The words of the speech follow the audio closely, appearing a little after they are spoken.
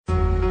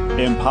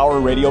Empower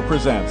Radio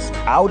presents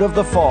Out of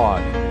the Fog.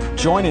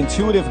 Join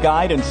intuitive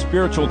guide and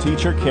spiritual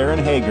teacher Karen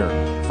Hager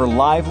for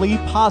lively,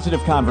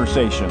 positive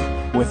conversation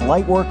with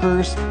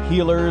lightworkers,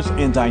 healers,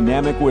 and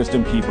dynamic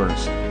wisdom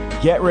keepers.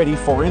 Get ready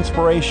for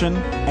inspiration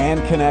and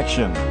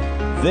connection.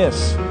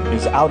 This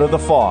is Out of the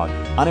Fog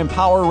on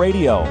Empower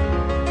Radio.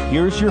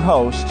 Here's your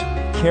host,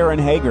 Karen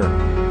Hager.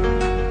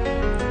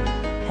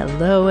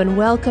 Hello and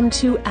welcome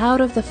to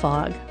Out of the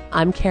Fog.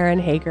 I'm Karen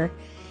Hager.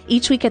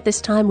 Each week at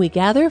this time we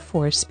gather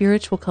for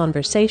spiritual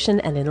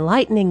conversation and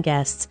enlightening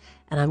guests,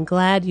 and I'm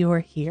glad you're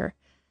here.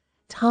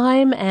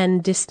 Time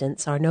and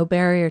distance are no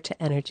barrier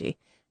to energy,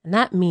 and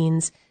that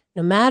means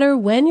no matter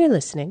when you're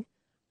listening,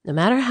 no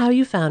matter how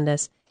you found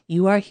us,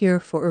 you are here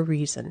for a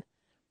reason.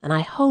 And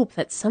I hope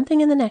that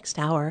something in the next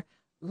hour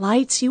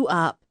lights you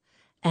up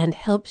and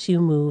helps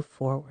you move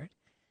forward.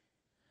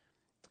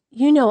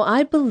 You know,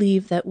 I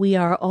believe that we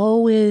are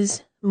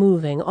always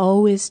moving,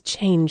 always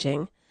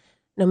changing,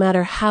 no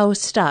matter how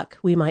stuck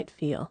we might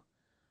feel.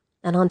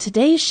 And on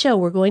today's show,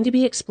 we're going to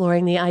be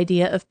exploring the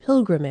idea of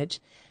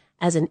pilgrimage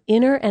as an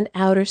inner and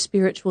outer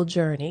spiritual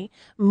journey,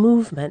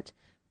 movement,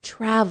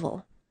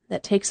 travel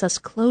that takes us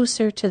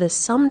closer to the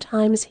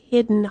sometimes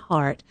hidden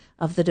heart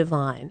of the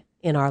divine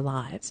in our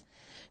lives.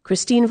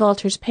 Christine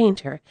Valters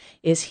Painter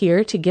is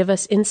here to give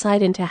us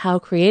insight into how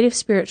creative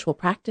spiritual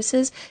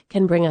practices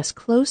can bring us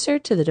closer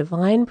to the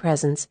divine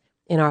presence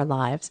in our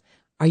lives.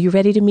 Are you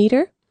ready to meet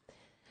her?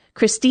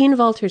 Christine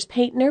Valters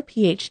Painter,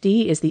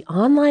 PhD, is the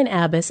online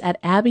abbess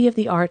at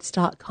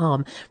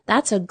abbeyofthearts.com.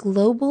 That's a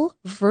global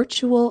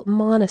virtual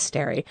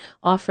monastery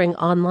offering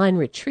online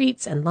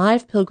retreats and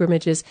live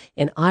pilgrimages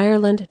in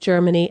Ireland,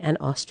 Germany, and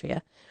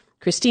Austria.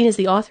 Christine is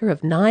the author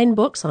of 9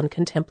 books on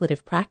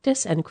contemplative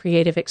practice and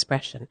creative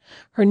expression.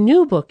 Her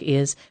new book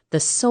is The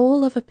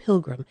Soul of a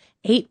Pilgrim,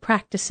 8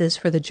 Practices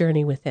for the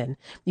Journey Within.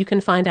 You can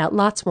find out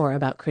lots more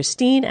about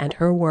Christine and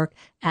her work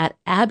at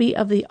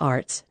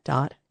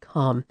abbeyofthearts.com.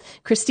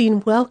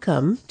 Christine,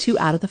 welcome to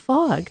Out of the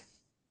Fog.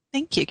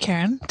 Thank you,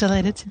 Karen.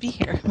 Delighted to be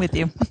here with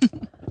you.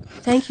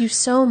 Thank you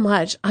so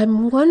much.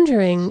 I'm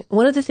wondering,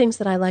 one of the things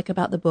that I like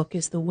about the book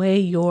is the way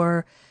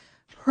your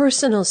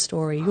personal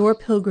story, your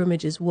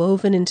pilgrimage is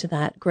woven into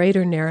that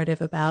greater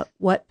narrative about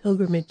what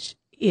pilgrimage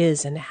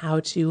is and how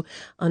to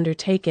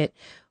undertake it.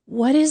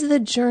 What is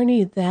the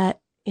journey that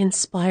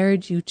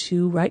inspired you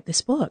to write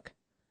this book?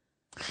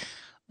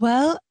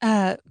 Well,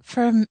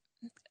 from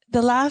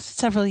the last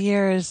several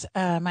years,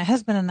 my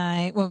husband and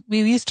I,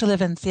 we used to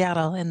live in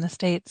Seattle in the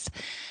States,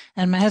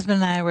 and my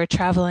husband and I were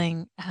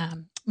traveling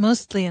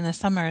mostly in the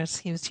summers.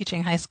 He was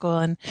teaching high school,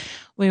 and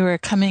we were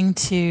coming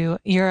to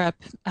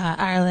Europe,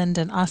 Ireland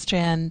and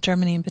Austria and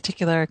Germany in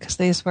particular, because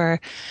these were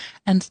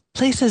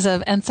places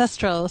of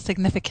ancestral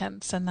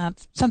significance, and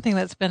that's something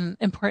that's been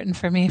important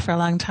for me for a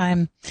long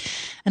time.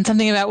 And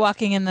something about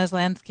walking in those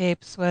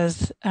landscapes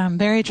was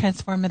very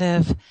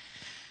transformative.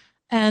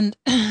 And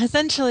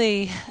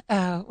essentially,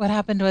 what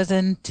happened was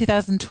in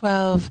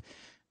 2012,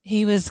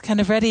 he was kind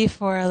of ready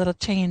for a little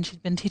change.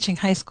 He'd been teaching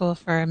high school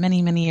for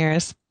many, many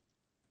years.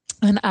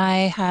 And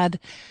I had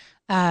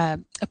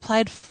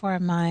applied for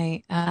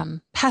my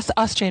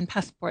Austrian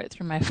passport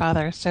through my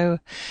father. So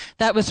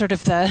that was sort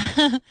of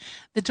the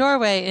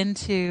doorway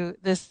into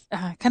this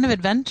kind of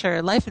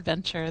adventure, life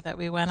adventure that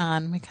we went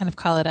on. We kind of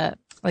call it a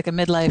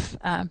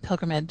midlife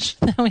pilgrimage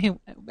that we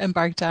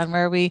embarked on,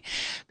 where we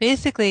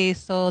basically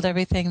sold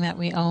everything that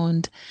we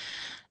owned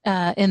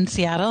in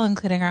Seattle,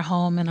 including our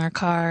home and our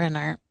car and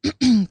our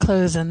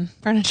clothes and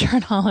furniture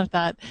and all of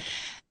that,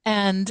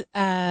 and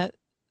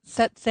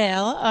set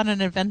sail on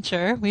an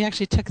adventure. We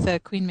actually took the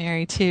Queen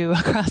Mary 2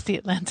 across the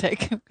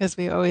Atlantic because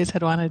we always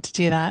had wanted to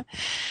do that.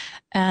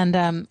 And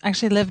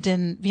actually lived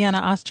in Vienna,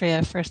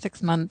 Austria for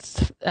 6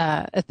 months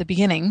at the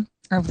beginning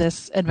of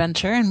this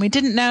adventure, and we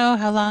didn't know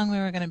how long we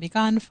were going to be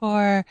gone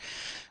for.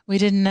 We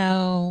didn't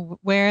know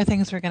where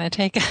things were going to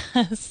take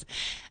us.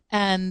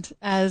 And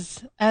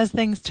as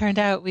things turned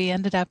out, we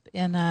ended up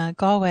in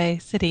Galway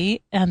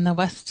city on the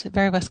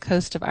very west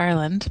coast of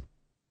Ireland.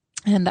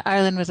 And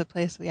Ireland was a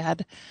place we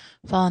had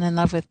fallen in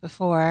love with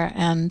before,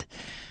 and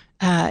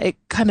it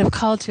kind of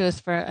called to us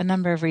for a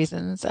number of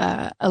reasons,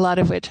 a lot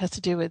of which has to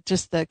do with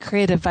just the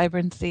creative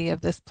vibrancy of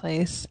this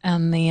place,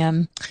 and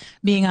the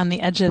being on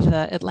the edge of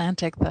the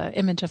Atlantic. The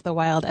image of the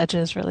wild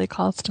edges really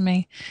calls to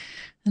me.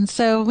 And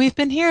so we've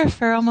been here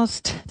for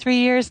almost 3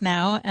 years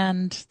now,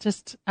 and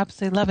just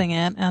absolutely loving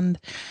it. And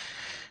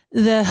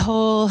the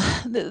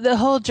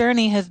whole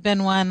journey has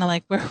been one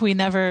like where we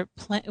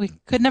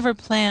could never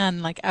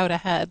plan like out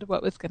ahead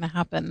what was going to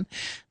happen,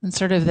 and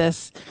sort of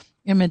this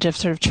image of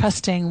sort of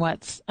trusting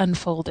what's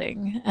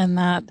unfolding, and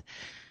that,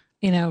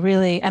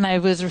 really, and I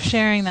was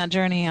sharing that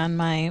journey on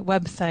my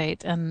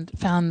website and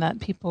found that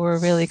people were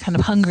really kind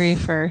of hungry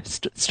for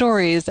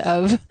stories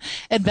of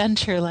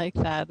adventure like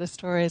that, the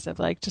stories of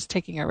like just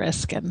taking a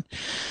risk and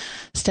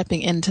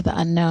stepping into the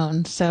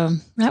unknown. So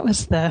that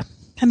was the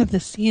kind of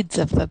the seeds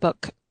of the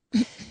book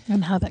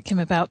and how that came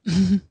about.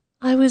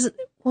 I was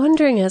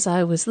wondering as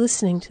I was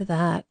listening to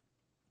that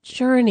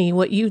journey,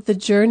 the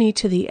journey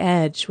to the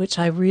edge, which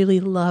I really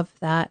love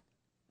that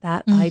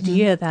that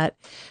idea, that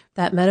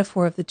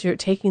metaphor of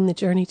taking the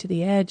journey to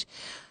the edge.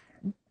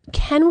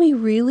 Can we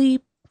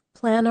really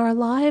plan our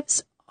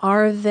lives?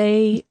 Are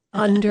they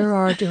under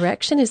our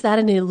direction? Is that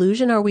an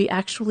illusion? Are we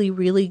actually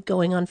really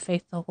going on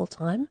faith the whole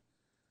time?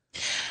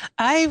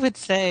 I would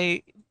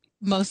say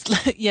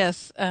mostly,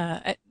 yes.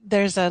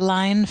 There's a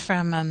line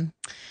from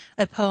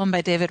a poem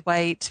by David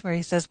White where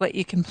he says, "What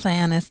you can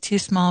plan is too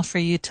small for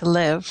you to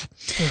live."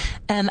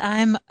 And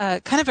I'm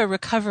kind of a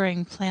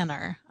recovering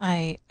planner.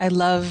 I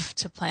love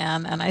to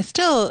plan, and I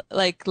still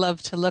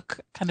love to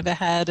look kind of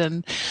ahead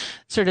and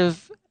sort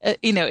of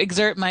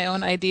exert my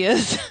own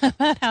ideas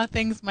about how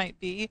things might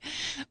be.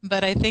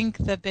 But I think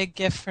the big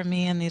gift for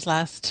me in these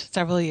last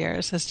several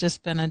years has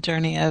just been a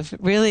journey of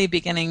really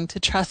beginning to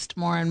trust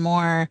more and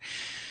more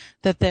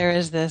that there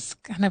is this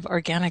kind of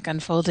organic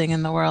unfolding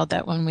in the world,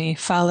 that when we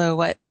follow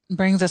what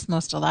brings us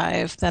most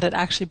alive, that it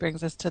actually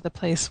brings us to the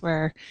place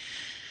where,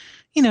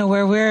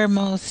 where we're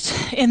most,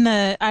 in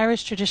the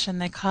Irish tradition,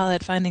 they call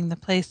it finding the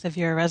place of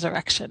your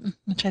resurrection,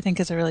 which I think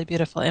is a really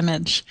beautiful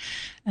image.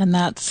 And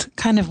that's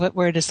kind of what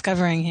we're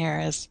discovering here,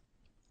 is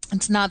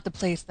it's not the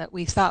place that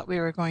we thought we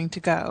were going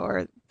to go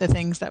or the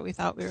things that we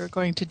thought we were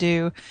going to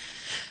do.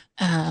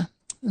 And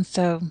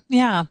so,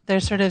 yeah,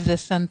 there's sort of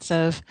this sense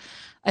of,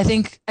 I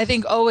think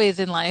always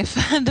in life,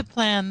 the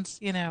plans,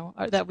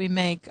 that we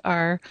make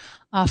are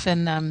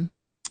often,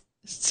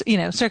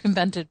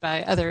 circumvented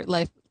by other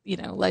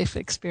life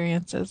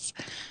experiences.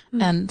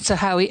 And so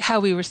how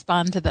we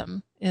respond to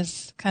them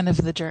is kind of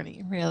the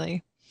journey,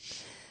 really.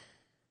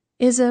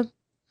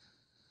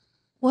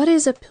 What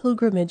is a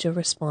pilgrimage a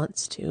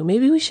response to?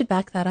 Maybe we should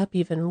back that up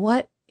even.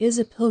 What is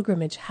a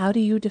pilgrimage? How do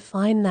you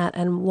define that?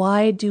 And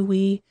why do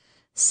we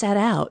set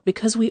out?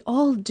 Because we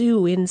all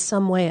do in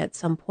some way at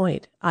some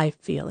point, I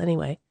feel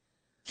anyway.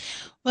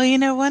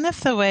 Well, one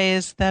of the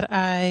ways that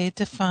I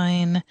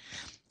define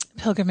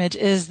pilgrimage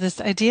is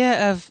this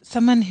idea of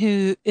someone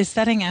who is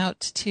setting out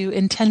to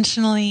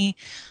intentionally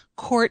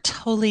court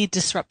holy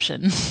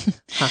disruption,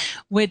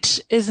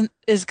 which is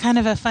kind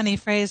of a funny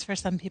phrase for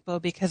some people,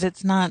 because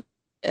it's not,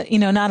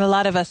 not a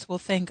lot of us will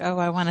think, oh,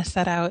 I want to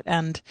set out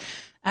and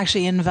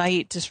actually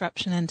invite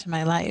disruption into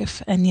my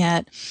life. And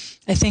yet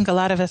I think a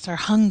lot of us are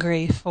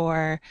hungry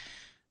for,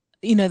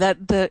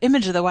 that the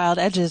image of the wild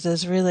edges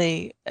is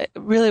really,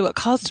 really what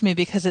calls to me,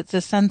 because it's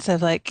a sense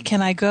of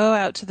can I go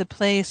out to the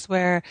place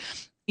where,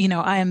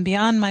 I am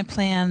beyond my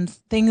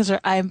plans.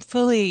 I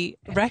fully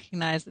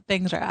recognize that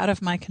things are out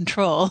of my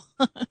control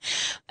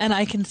and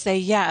I can say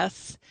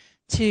yes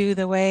to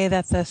the way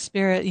that the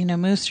Spirit,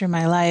 moves through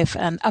my life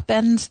and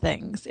upends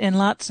things in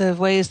lots of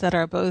ways that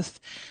are both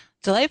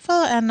delightful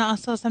and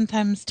also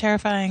sometimes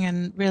terrifying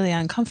and really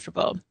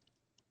uncomfortable.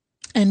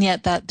 And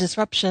yet that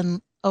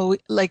disruption,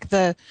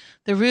 the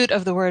root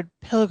of the word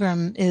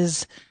pilgrim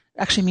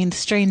actually means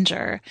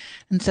stranger.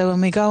 And so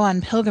when we go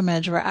on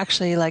pilgrimage, we're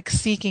actually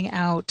seeking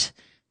out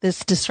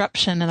this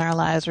disruption in our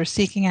lives. We're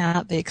seeking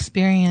out the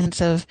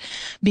experience of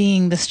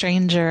being the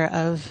stranger,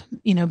 of,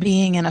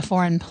 being in a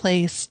foreign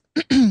place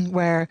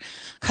where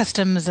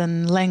customs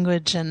and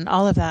language and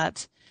all of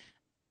that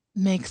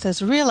makes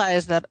us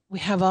realize that we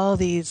have all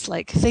these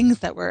things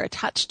that we're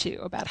attached to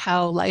about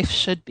how life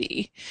should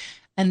be.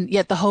 And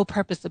yet the whole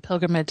purpose of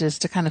pilgrimage is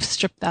to kind of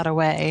strip that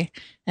away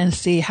and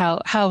see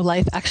how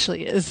life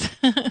actually is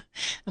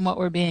and what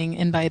we're being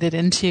invited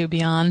into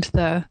beyond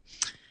the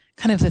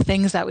kind of the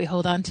things that we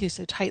hold on to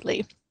so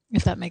tightly,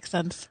 if that makes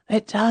sense.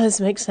 It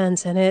does make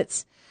sense. And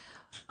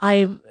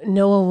I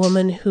know a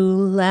woman who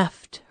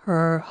left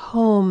her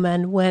home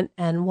and went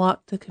and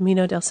walked the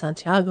Camino del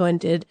Santiago and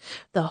did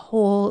the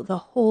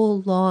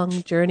whole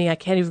long journey. I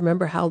can't even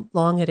remember how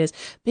long it is.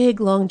 Big,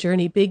 long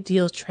journey, big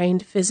deal,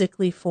 trained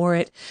physically for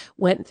it,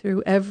 went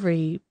through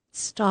every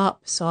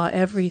stop, saw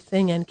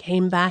everything, and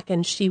came back,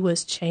 and she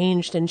was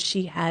changed, and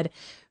she had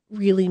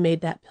really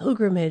made that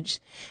pilgrimage.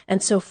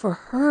 And so for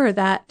her,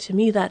 that, to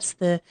me, that's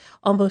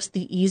almost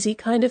the easy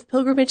kind of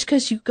pilgrimage,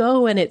 because you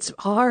go and it's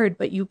hard,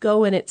 but you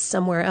go and it's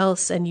somewhere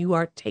else and you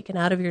are taken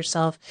out of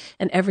yourself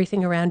and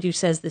everything around you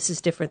says this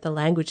is different. The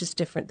language is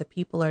different. The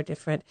people are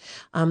different.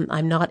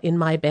 I'm not in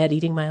my bed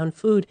eating my own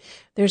food.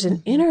 There's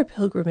an inner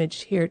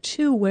pilgrimage here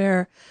too,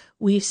 where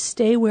we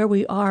stay where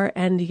we are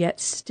and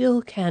yet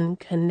still can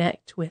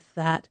connect with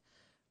that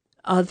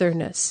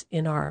otherness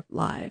in our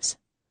lives.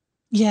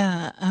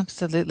 Yeah,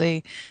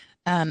 absolutely.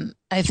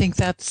 I think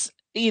that's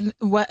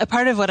a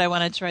part of what I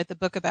wanted to write the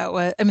book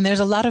about. There's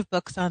a lot of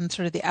books on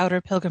sort of the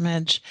outer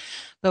pilgrimage,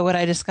 but what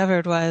I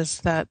discovered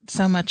was that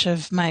so much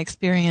of my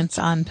experience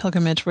on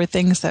pilgrimage were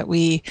things that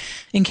we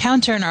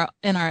encounter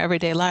in our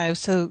everyday lives.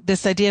 So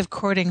this idea of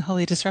courting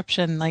holy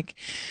disruption,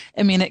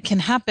 it can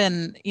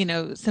happen,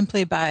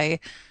 simply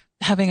by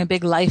having a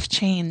big life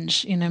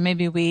change.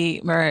 Maybe we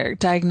were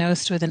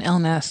diagnosed with an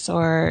illness,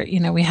 or,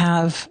 we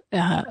have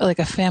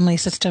a family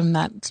system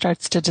that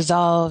starts to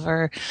dissolve,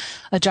 or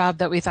a job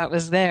that we thought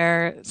was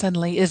there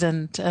suddenly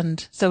isn't.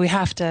 And so we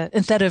have to,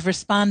 instead of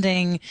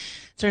responding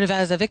sort of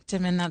as a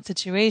victim in that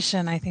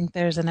situation, I think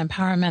there's an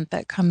empowerment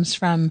that comes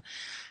from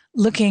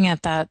looking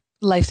at that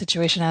life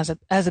situation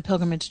as a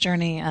pilgrimage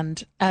journey,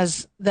 and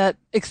as that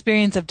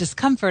experience of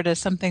discomfort is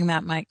something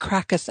that might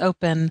crack us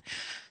open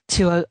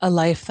to a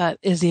life that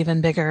is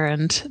even bigger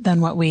and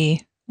than what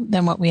we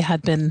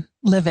had been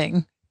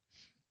living.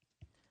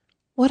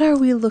 What are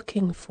we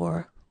looking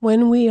for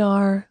when we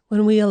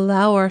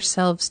allow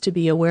ourselves to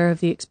be aware of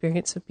the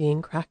experience of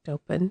being cracked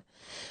open?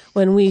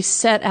 When we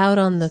set out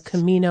on the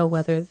Camino,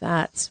 whether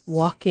that's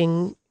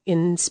walking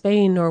in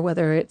Spain or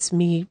whether it's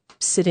me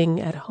sitting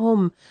at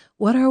home,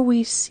 what are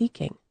we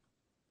seeking?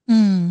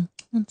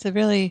 That's a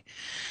really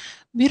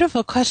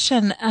beautiful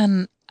question.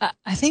 And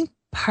I think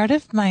part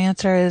of my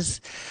answer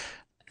is,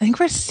 I think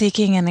we're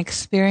seeking an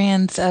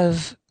experience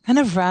of kind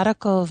of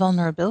radical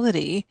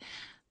vulnerability.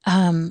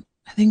 I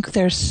think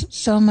there's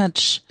so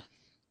many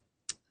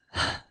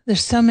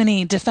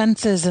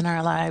defenses in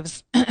our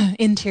lives,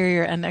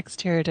 interior and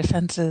exterior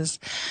defenses.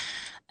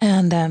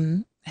 And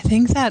I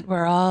think that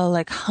we're all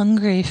like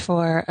hungry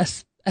for a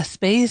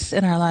space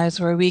in our lives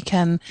where we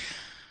can,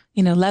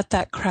 let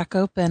that crack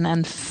open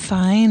and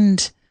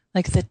find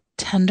like the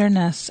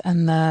tenderness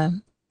and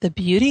the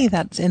beauty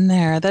that's in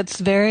there. That's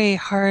very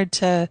hard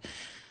to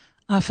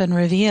often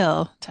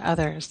reveal to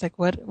others. Like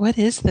what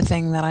is the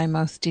thing that I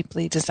most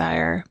deeply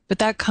desire? But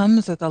that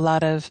comes with a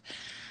lot of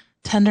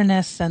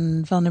tenderness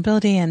and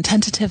vulnerability and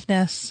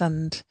tentativeness,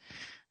 and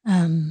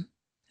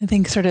I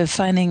think sort of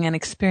finding an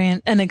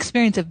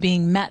experience of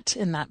being met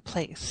in that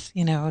place.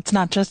 It's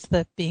not just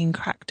the being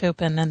cracked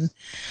open and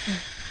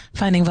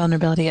finding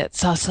vulnerability.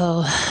 It's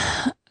also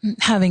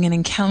having an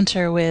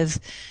encounter with,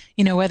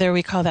 whether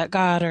we call that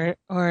God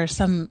or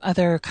some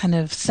other kind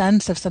of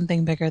sense of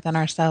something bigger than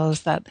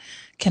ourselves that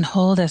can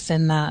hold us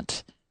in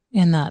that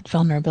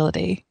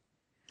vulnerability.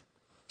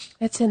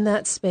 It's in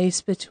that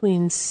space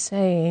between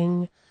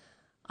saying,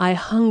 I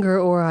hunger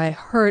or I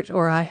hurt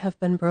or I have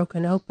been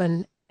broken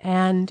open,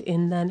 and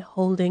in then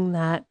holding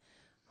that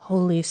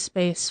holy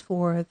space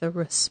for the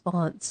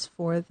response,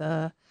 for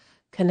the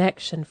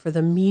connection, for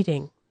the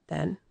meeting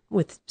then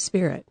with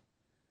spirit.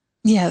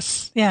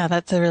 Yes. Yeah,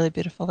 that's a really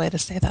beautiful way to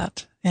say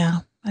that. Yeah,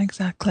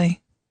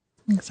 exactly.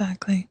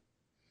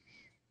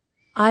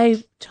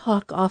 I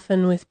talk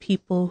often with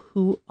people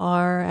who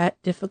are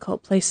at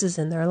difficult places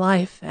in their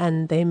life,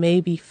 and they may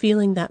be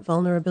feeling that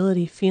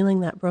vulnerability,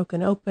 feeling that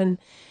broken open,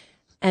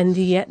 and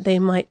yet they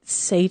might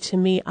say to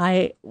me,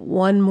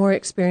 one more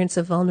experience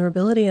of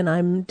vulnerability and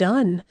I'm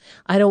done.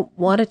 I don't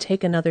want to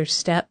take another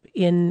step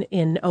in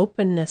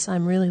openness.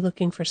 I'm really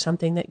looking for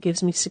something that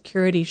gives me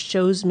security,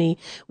 shows me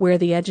where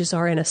the edges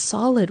are in a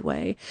solid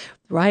way,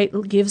 right?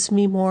 Gives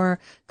me more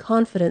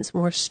confidence,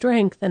 more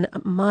strength. And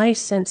my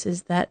sense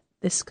is that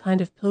this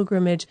kind of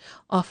pilgrimage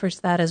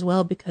offers that as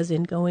well, because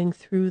in going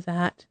through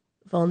that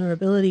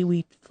vulnerability,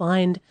 we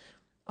find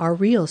our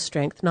real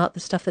strength, not the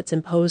stuff that's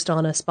imposed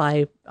on us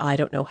by, I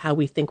don't know, how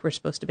we think we're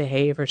supposed to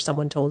behave or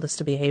someone told us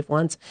to behave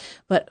once,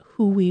 but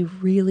who we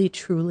really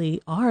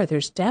truly are.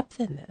 There's depth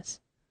in this.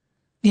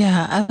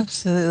 Yeah,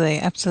 absolutely.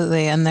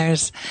 And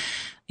there's,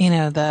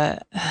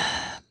 the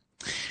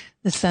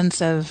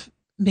sense of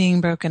being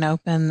broken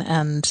open,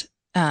 and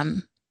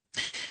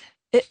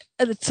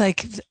it's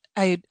like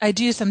I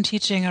do some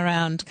teaching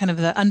around kind of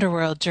the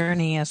underworld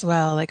journey as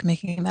well, like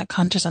making that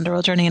conscious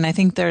underworld journey. And I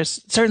think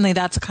certainly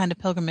that's a kind of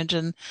pilgrimage,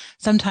 and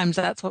sometimes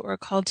that's what we're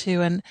called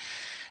to. And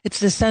it's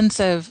the sense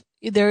of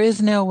there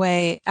is no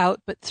way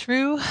out but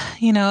through.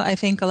 I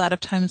think a lot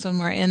of times when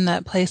we're in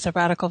that place of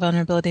radical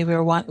vulnerability,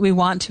 we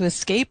want to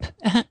escape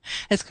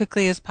as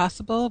quickly as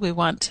possible. We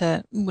want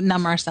to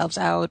numb ourselves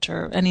out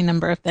or any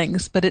number of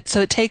things. But it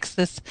takes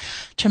this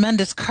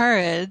tremendous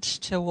courage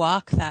to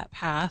walk that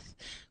path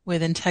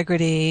with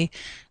integrity,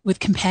 with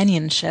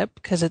companionship,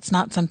 because it's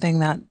not something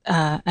that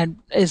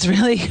is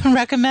really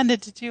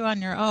recommended to do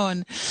on your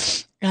own.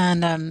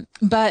 And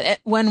but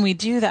when we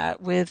do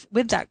that with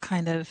that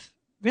kind of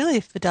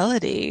really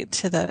fidelity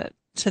to the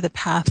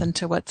path and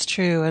to what's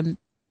true and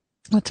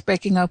what's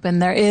breaking open,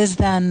 there is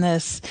then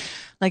this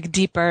like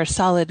deeper,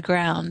 solid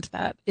ground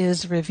that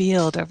is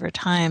revealed over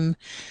time.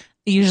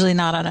 Usually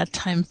not on a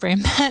time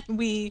frame that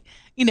we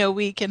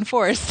can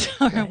force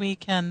or right. We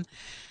can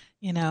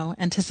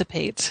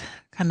anticipate,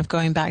 kind of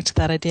going back to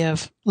that idea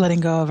of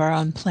letting go of our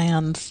own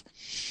plans.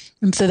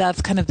 And so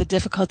that's kind of the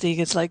difficulty.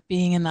 It's like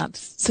being in that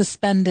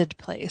suspended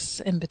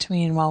place in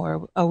between while we're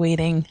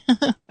awaiting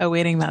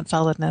that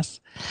solidness.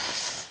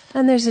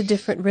 And there's a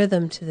different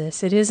rhythm to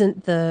this. It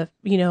isn't the,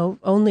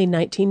 only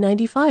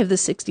 1995, the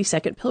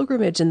 60-second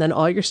pilgrimage, and then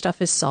all your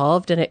stuff is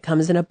solved and it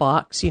comes in a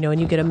box, and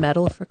you get a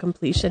medal for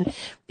completion.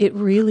 It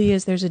really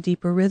is, there's a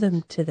deeper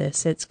rhythm to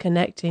this. It's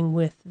connecting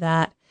with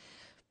the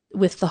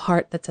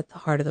heart that's at the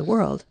heart of the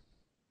world.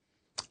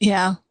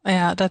 Yeah,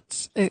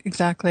 that's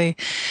exactly.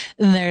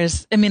 And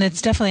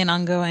it's definitely an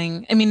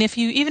ongoing,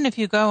 if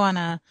you go on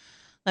a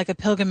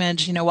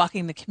pilgrimage,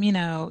 walking the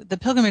Camino, the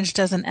pilgrimage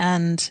doesn't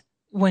end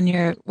when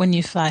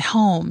you fly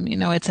home.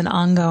 It's an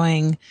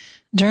ongoing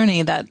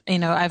journey that,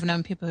 I've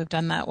known people who've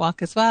done that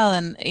walk as well.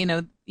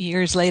 And,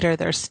 years later,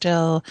 they're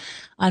still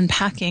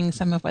unpacking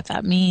some of what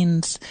that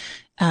means.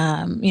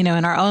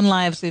 In our own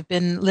lives, we've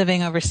been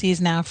living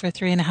overseas now for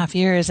 3.5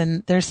 years,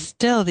 and there's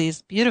still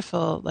these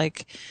beautiful,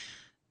 like,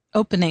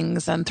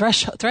 openings and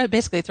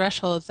basically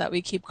thresholds that we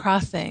keep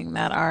crossing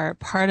that are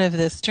part of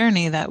this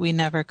journey that we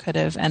never could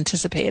have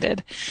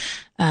anticipated.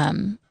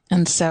 And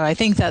so I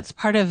think that's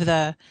part of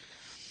the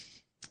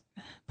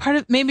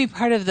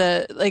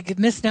like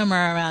misnomer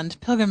around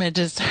pilgrimage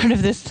is sort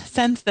of this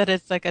sense that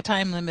it's like a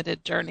time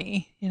limited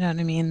journey. You know what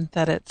I mean?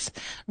 That it's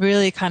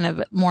really kind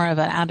of more of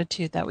an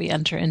attitude that we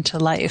enter into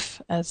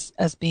life as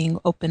being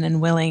open and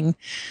willing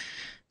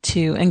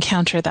to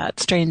encounter that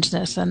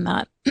strangeness and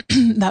that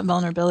that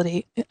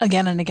vulnerability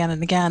again and again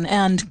and again,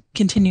 and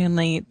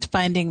continually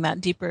finding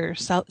that deeper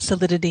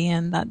solidity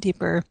and that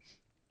deeper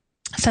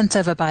sense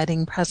of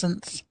abiding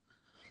presence.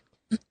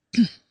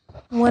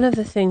 One of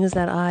the things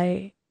that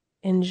I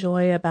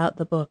enjoy about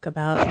the book,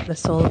 about The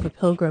Soul of a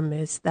Pilgrim,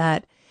 is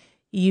that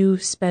you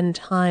spend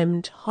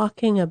time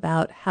talking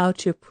about how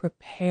to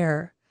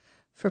prepare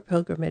for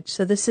pilgrimage.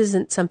 So this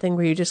isn't something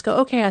where you just go,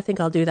 okay, I think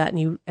I'll do that,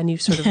 and you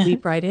sort of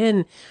leap right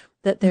in,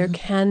 that there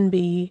can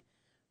be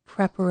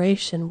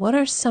preparation. What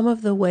are some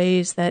of the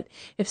ways that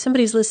if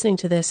somebody's listening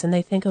to this and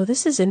they think, oh,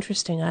 this is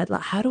interesting,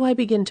 how do I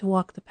begin to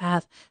walk the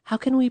path? How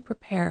can we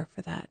prepare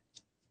for that?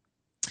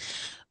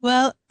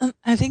 Well,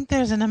 I think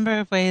there's a number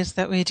of ways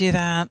that we do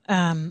that.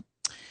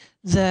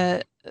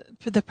 The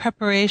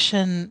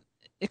preparation,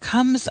 it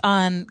comes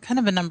on kind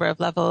of a number of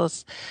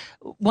levels,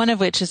 one of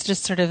which is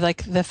just sort of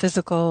like the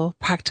physical,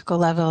 practical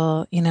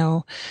level,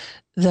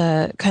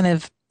 the kind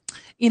of,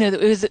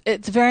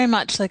 it's very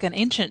much like an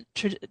ancient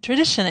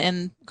tradition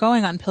in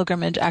going on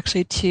pilgrimage,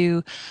 actually,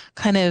 to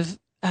kind of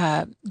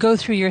go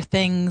through your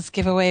things,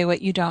 give away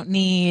what you don't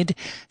need,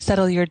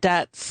 settle your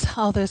debts,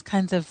 all those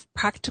kinds of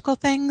practical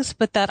things,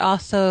 but that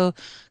also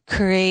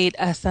create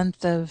a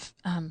sense of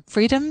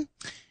freedom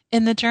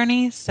in the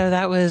journey. So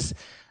that was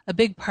a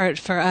big part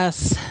for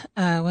us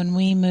when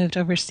we moved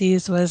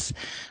overseas, was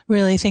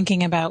really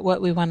thinking about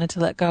what we wanted to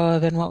let go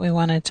of and what we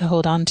wanted to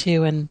hold on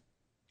to. And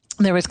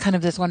there was kind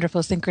of this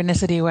wonderful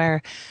synchronicity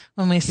where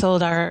when we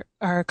sold our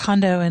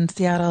condo in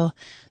Seattle,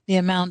 the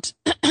amount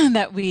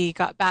that we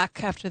got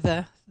back after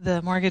the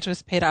mortgage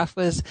was paid off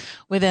was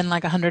within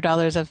like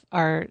 $100 of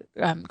our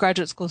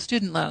graduate school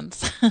student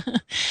loans.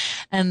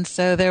 And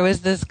so there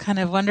was this kind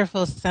of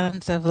wonderful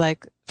sense of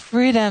like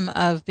freedom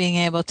of being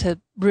able to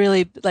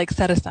really like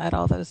set aside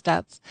all those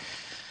debts.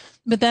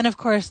 But then, of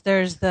course,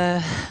 there's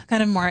the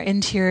kind of more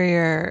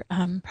interior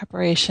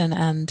preparation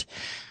and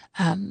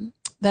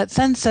that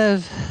sense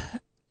of,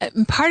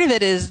 part of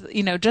it is,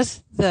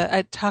 just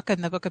I talk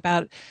in the book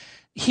about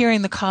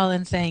hearing the call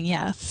and saying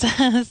yes.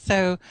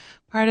 So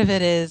part of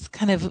it is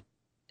kind of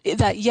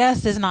that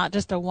yes is not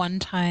just a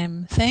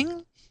one-time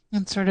thing.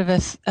 It's sort of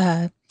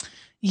a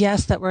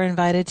yes that we're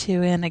invited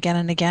to in again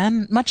and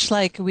again, much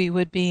like we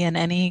would be in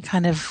any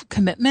kind of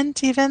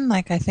commitment even.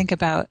 Like I think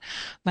about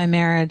my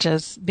marriage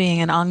as being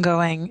an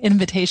ongoing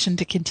invitation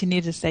to continue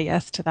to say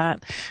yes to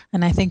that.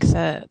 And I think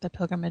the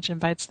pilgrimage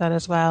invites that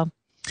as well.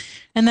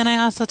 And then I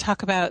also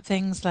talk about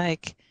things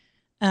like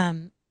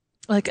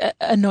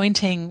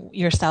anointing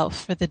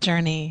yourself for the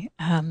journey,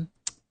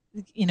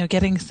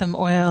 getting some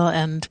oil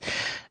and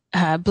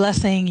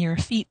blessing your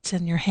feet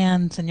and your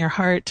hands and your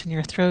heart and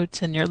your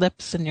throat and your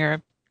lips and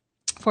your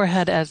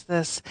forehead as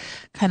this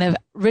kind of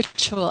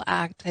ritual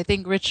act. I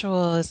think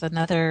ritual is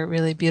another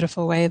really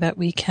beautiful way that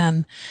we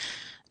can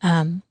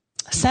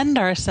send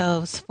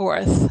ourselves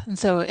forth.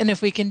 And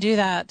if we can do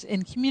that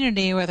in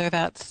community, whether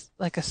that's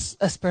like a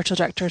spiritual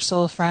director,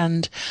 soul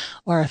friend,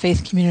 or a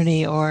faith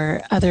community,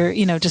 or other,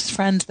 just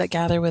friends that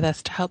gather with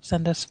us to help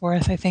send us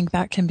forth, I think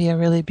that can be a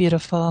really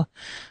beautiful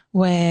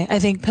way. I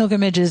think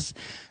pilgrimage is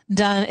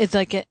done, it's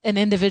like an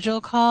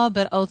individual call,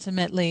 but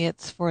ultimately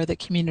it's for the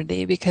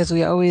community, because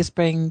we always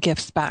bring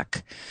gifts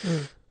back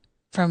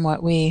from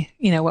what we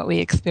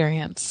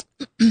experience.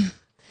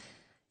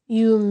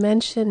 You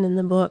mention in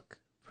the book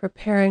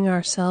preparing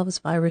ourselves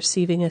by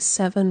receiving a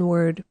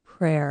 7-word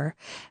prayer.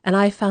 And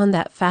I found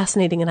that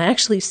fascinating. And I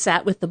actually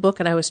sat with the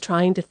book and I was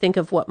trying to think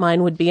of what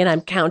mine would be. And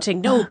I'm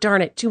counting, no,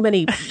 darn it, too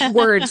many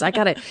words. I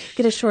got to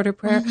get a shorter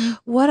prayer.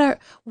 Mm-hmm.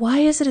 Why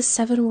is it a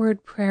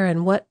 7-word prayer?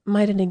 And what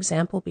might an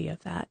example be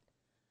of that?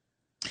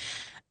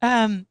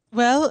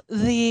 Well,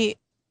 the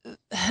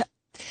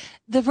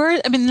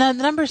word, the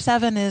number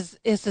 7 is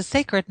a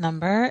sacred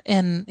number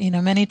in,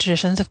 many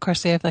traditions. Of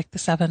course, we have like the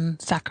 7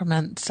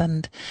 sacraments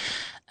and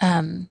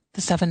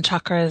the 7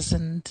 chakras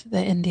and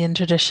the Indian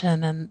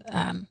tradition.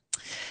 And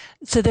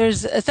so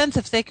there's a sense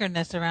of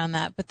sacredness around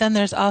that. But then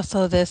there's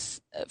also this,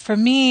 for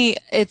me,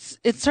 it's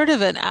sort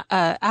of an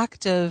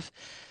act of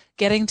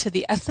getting to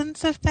the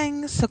essence of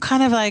things. So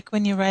kind of like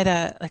when you write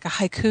a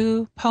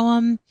haiku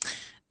poem.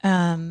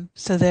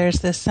 So there's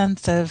this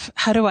sense of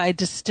how do I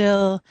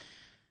distill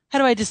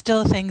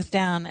things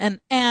down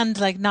and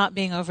like not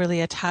being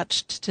overly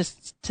attached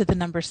to the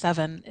number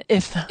 7.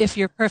 If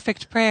your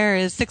perfect prayer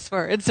is 6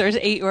 words or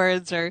 8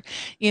 words, or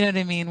you know what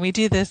I mean? We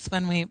do this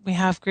when we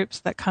have groups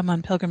that come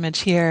on pilgrimage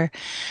here,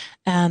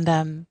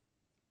 and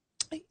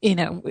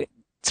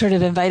sort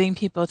of inviting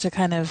people to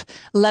kind of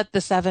let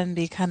the 7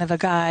 be kind of a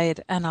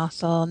guide and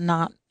also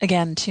not,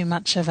 again, too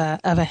much of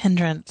a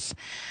hindrance.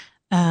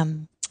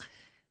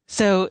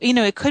 So,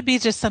 it could be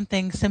just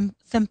something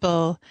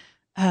simple,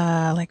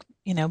 like,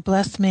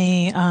 bless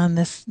me on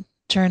this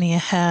journey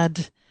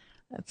ahead.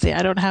 Let's see,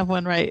 I don't have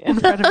one right in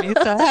front of me,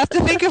 so I have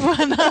to think of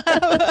one.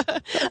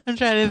 I'm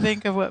trying to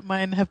think of what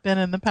mine have been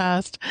in the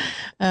past.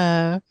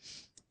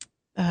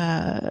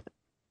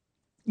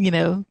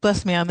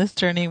 Bless me on this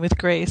journey with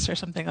grace or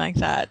something like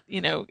that.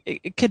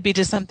 It could be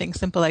just something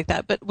simple like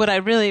that. But what I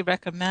really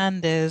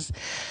recommend is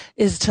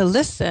to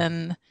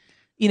listen,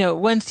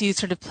 once you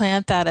sort of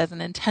plant that as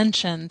an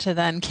intention, to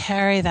then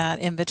carry that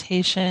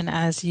invitation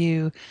as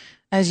you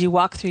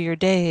walk through your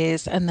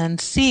days, and then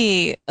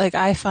see, like,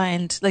 I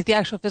find, like, the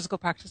actual physical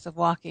practice of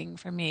walking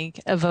for me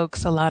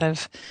evokes a lot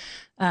of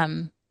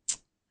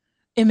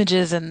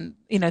images and,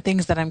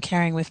 things that I'm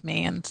carrying with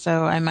me. And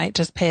so I might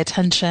just pay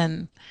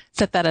attention,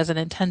 set that as an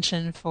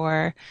intention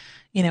for,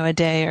 a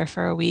day or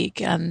for a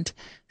week, and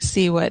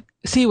see what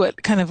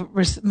kind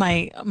of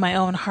my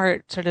own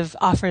heart sort of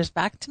offers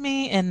back to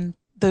me in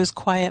those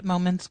quiet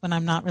moments when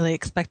I'm not really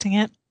expecting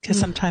it. Because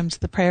sometimes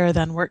the prayer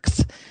then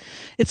works.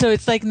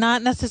 It's like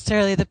not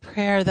necessarily the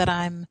prayer that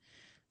I'm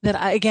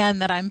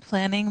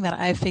planning, that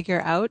I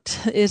figure out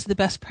is the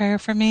best prayer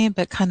for me,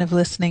 but kind of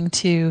listening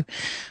to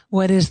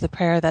what is the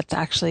prayer that's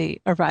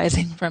actually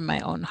arising from my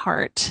own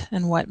heart,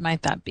 and what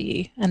might that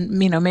be. And,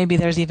 maybe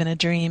there's even a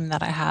dream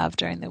that I have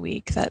during the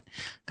week that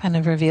kind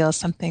of reveals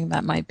something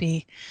that might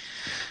be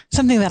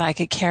something that I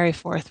could carry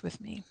forth with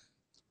me.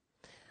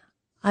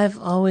 I've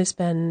always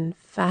been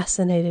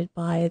fascinated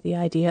by the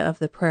idea of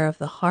the prayer of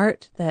the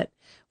heart, that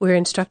we're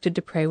instructed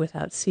to pray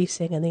without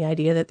ceasing, and the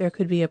idea that there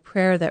could be a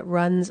prayer that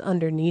runs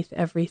underneath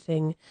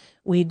everything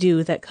we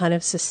do, that kind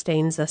of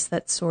sustains us,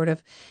 that sort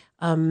of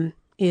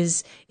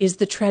is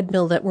the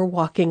treadmill that we're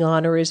walking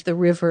on, or is the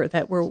river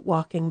that we're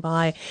walking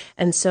by.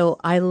 And so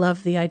I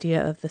love the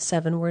idea of the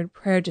 7-word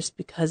prayer, just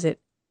because it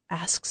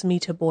asks me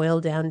to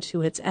boil down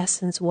to its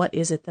essence. What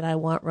is it that I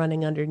want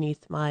running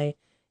underneath my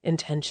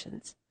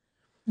intentions?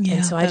 Yeah,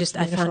 and so I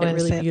found it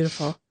really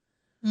beautiful.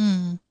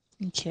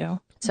 Thank you.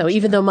 So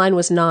even though mine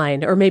was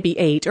 9 or maybe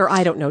 8 or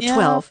I don't know,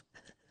 12,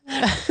 the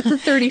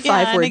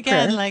 35-word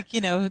prayer. And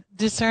again,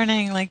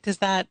 discerning, like, is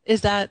that,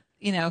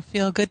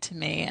 feel good to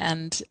me?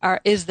 And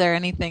is there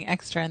anything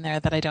extra in there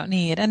that I don't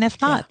need? And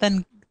if not,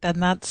 then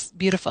that's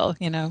beautiful,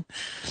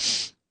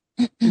 just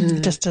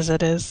as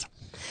it is.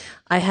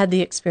 I had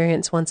the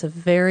experience once of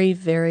very,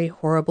 very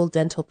horrible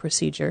dental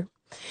procedure.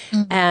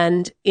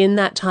 And in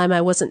that time,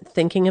 I wasn't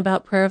thinking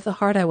about prayer of the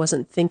heart. I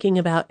wasn't thinking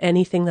about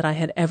anything that I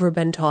had ever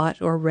been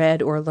taught or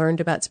read or learned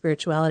about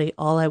spirituality.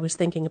 All I was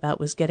thinking about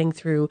was getting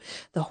through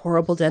the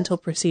horrible dental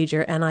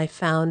procedure. And I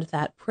found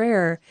that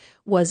prayer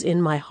was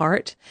in my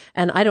heart.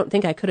 And I don't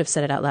think I could have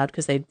said it out loud,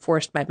 because they'd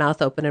forced my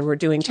mouth open and were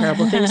doing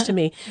terrible things to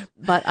me.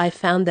 But I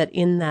found that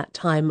in that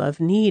time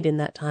of need, in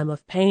that time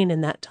of pain,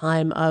 in that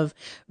time of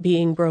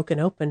being broken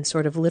open,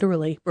 sort of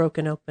literally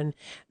broken open,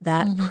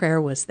 that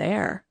prayer was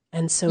there.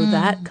 And so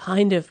that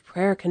kind of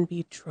prayer can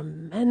be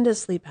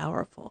tremendously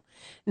powerful,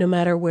 no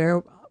matter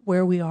where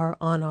we are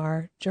on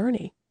our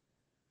journey.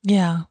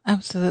 Yeah,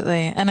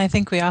 absolutely. And I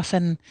think we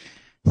often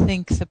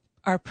think that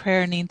our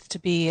prayer needs to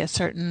be a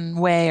certain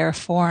way or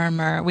form,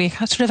 or we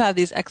sort of have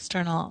these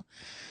external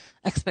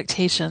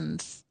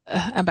expectations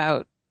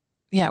about,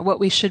 what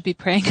we should be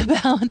praying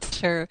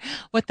about, or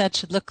what that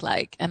should look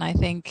like. And I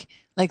think,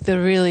 like, the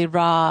really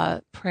raw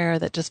prayer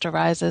that just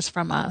arises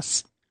from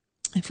us,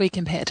 if we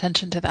can pay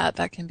attention to that,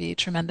 that can be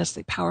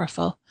tremendously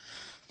powerful.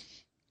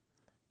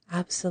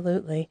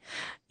 Absolutely.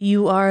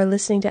 You are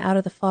listening to Out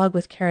of the Fog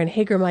with Karen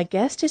Hager. My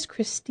guest is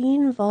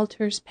Christine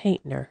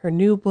Wolters-Paintner. Her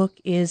new book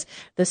is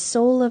The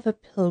Soul of a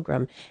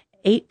Pilgrim,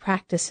 8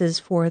 Practices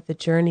for the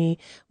Journey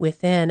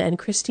Within. And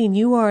Christine,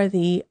 you are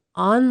the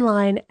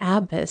online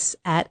abbess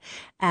at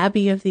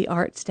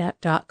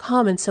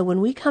abbeyoftheartstep.com. And so when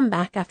we come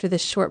back after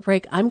this short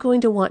break, I'm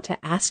going to want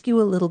to ask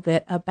you a little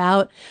bit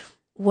about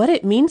what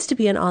it means to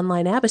be an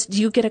online abbess. Do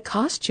you get a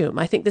costume?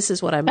 I think this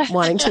is what I'm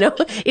wanting to know.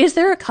 Is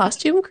there a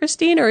costume,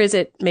 Christine, or is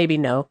it maybe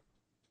no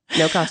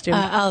costume?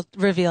 I'll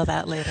reveal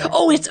that later.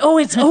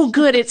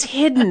 Good. It's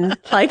hidden.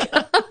 Like,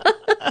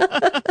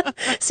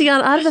 see,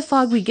 on Out of the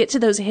Fog, we get to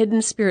those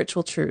hidden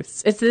spiritual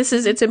truths.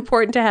 It's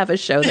important to have a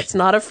show that's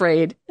not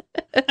afraid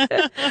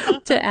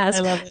to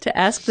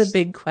ask the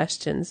big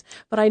questions.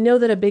 But I know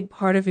that a big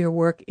part of your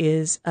work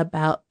is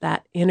about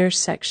that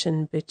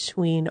intersection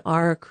between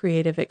our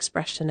creative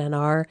expression and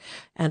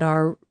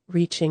our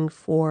reaching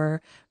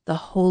for the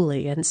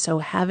holy. And so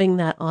having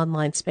that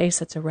online space,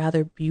 that's a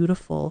rather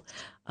beautiful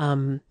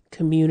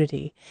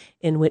community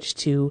in which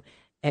to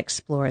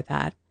explore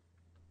that.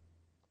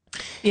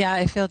 Yeah,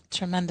 I feel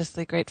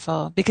tremendously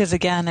grateful, because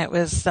again, it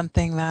was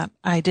something that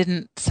I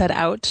didn't set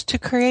out to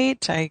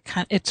create.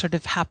 It sort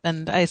of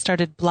happened. I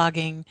started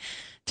blogging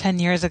 10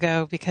 years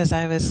ago because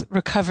I was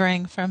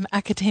recovering from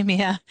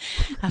academia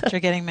after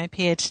getting my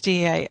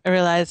PhD. I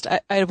realized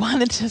I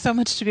wanted so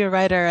much to be a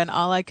writer, and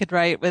all I could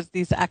write was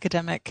these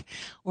academic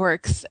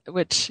works,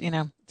 which,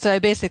 So I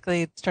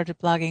basically started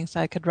blogging so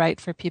I could write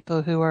for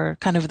people who were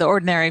kind of the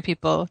ordinary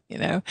people,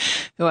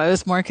 who I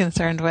was more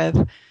concerned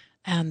with.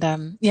 And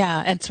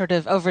and sort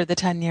of over the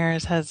 10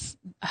 years has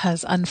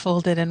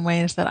unfolded in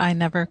ways that I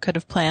never could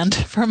have planned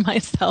for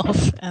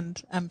myself,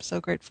 and I'm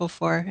so grateful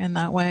for in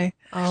that way.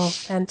 Oh,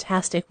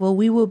 fantastic. Well,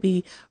 we will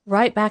be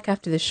right back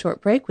after this short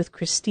break with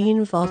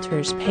Christine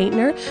Valters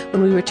Paintner.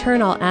 When we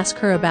return, I'll ask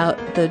her about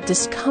the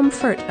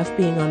discomfort of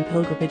being on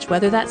pilgrimage,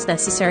 whether that's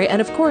necessary, and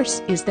of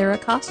course, is there a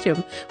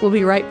costume? We'll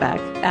be right back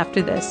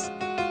after this.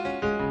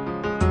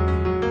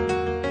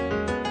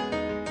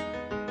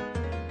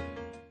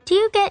 Do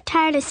you get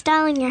tired of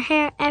styling your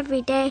hair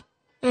every day?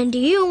 And do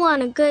you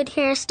want a good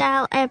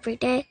hairstyle every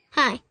day?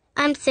 Hi,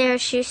 I'm Sarah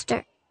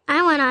Schuster.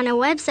 I went on a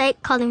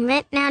website called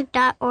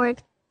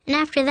inventnow.org, and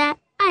after that,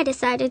 I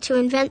decided to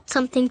invent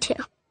something too.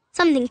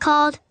 Something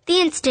called the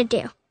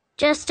Insta-Do.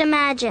 Just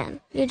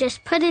imagine, you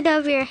just put it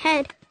over your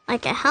head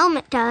like a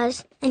helmet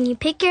does, and you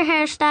pick your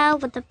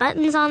hairstyle with the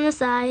buttons on the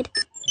side.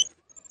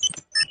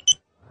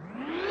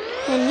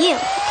 And you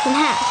can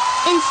have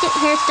instant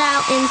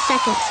hairstyle in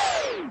seconds.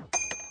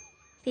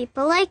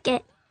 People like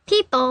it.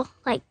 People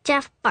like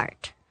Jeff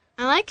Bart.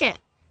 I like it.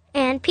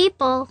 And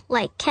people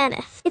like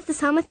Kenneth. It's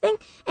this helmet thing,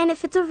 and it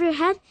fits over your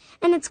head,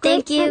 and it's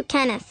great. Thank you,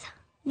 Kenneth.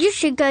 You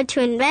should go to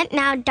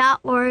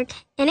inventnow.org,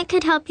 and it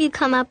could help you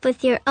come up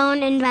with your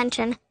own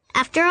invention.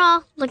 After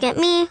all, look at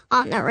me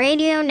on the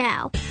radio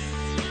now.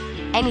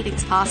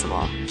 Anything's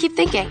possible. Keep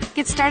thinking.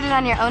 Get started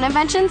on your own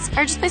inventions,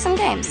 or just play some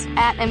games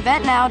at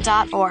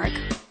inventnow.org.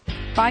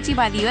 Brought to you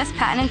by the U.S.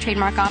 Patent and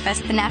Trademark Office,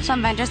 the National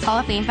Inventors Hall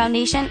of Fame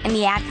Foundation, and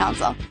the Ad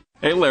Council.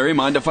 Hey, Larry,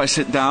 mind if I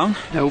sit down?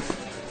 Nope.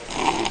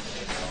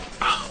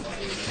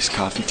 This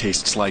coffee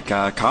tastes like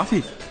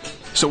coffee.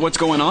 So what's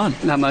going on?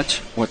 Not much.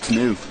 What's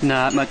new?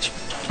 Not much.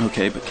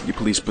 Okay, but can you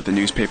please put the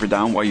newspaper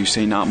down while you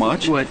say not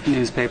much? What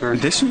newspaper?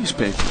 This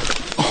newspaper.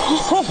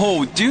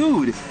 Oh,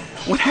 dude.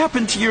 What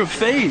happened to your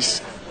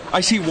face?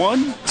 I see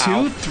 1,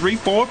 2, 3,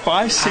 4,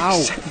 5, 6.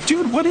 Ow.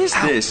 Dude, what is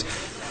this?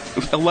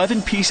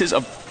 11 pieces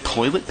of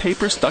toilet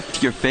paper stuck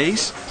to your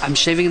face? I'm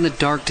shaving in the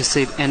dark to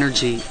save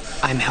energy.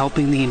 I'm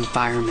helping the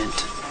environment.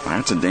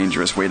 That's a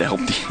dangerous way to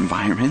help the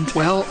environment.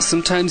 Well,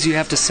 sometimes you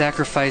have to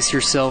sacrifice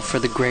yourself for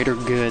the greater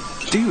good.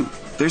 Dude,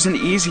 there's an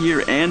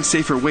easier and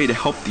safer way to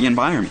help the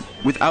environment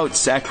without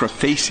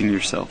sacrificing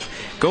yourself.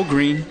 Go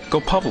green,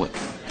 go public.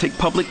 Take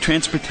public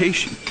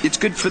transportation. It's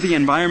good for the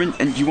environment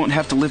and you won't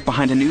have to live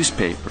behind a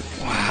newspaper.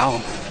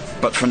 Wow.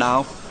 But for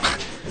now,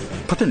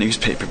 put the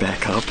newspaper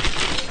back up.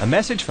 A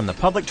message from the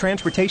public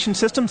transportation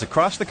systems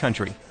across the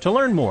country. To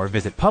learn more,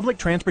 visit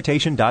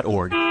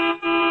publictransportation.org.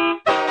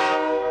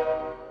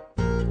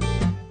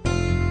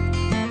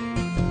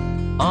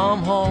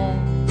 I'm home,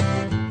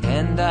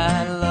 and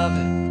I love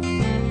it.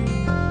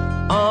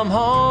 I'm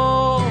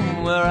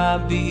home where I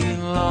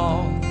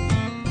belong.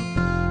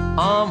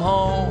 I'm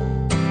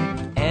home,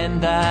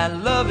 and I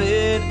love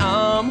it.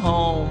 I'm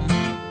home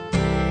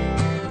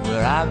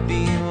where I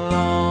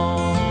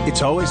belong.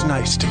 It's always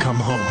nice to come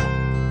home.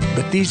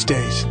 But these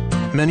days,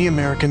 many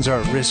Americans are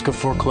at risk of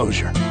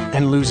foreclosure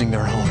and losing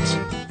their homes.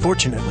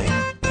 Fortunately,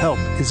 help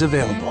is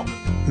available.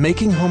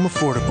 Making Home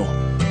Affordable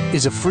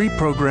is a free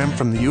program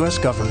from the U.S.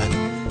 government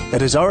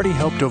that has already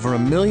helped over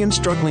 1 million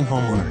struggling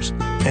homeowners,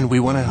 and we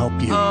want to help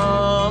you.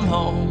 I'm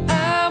home,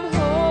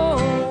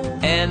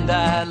 and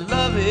I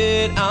love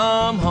it.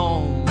 I'm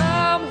home.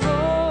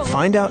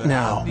 Find out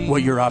now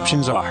what your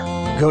options are.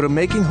 Go to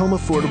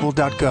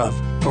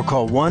makinghomeaffordable.gov or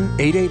call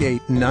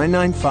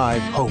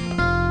 1-888-995-HOPE.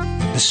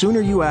 The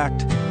sooner you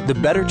act, the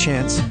better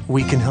chance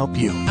we can help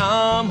you.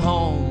 I'm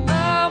home,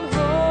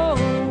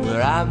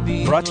 where I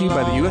belong. Brought to you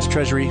by the U.S.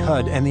 Treasury,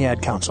 HUD, and the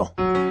Ad Council.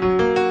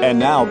 And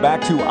now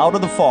back to Out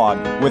of the Fog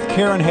with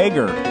Karen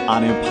Hager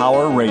on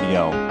Empower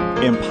Radio.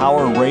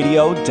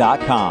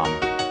 EmpowerRadio.com.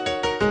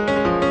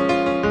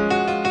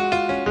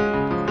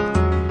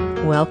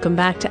 Welcome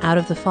back to Out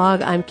of the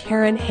Fog. I'm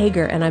Karen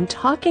Hager, and I'm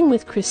talking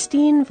with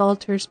Christine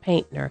Valters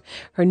Paintner.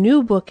 Her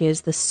new book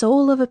is The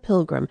Soul of a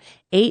Pilgrim,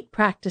 8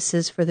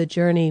 Practices for the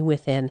Journey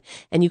Within.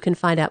 And you can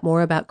find out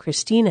more about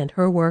Christine and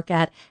her work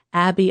at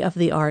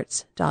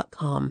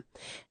abbeyofthearts.com.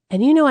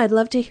 And I'd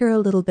love to hear a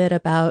little bit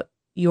about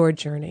your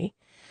journey.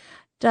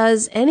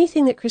 Does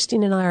anything that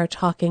Christine and I are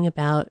talking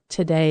about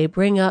today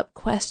bring up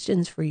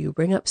questions for you,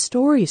 bring up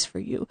stories for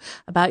you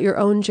about your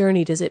own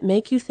journey? Does it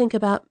make you think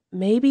about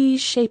maybe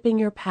shaping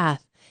your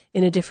path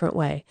in a different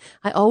way?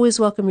 I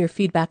always welcome your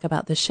feedback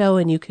about the show,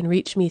 and you can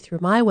reach me through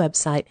my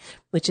website,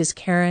 which is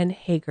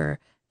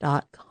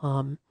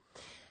KarenHager.com.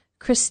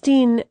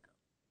 Christine,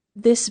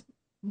 this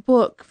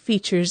book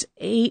features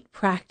 8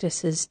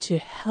 practices to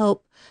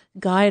help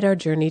guide our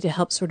journey, to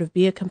help sort of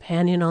be a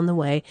companion on the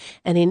way.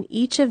 And in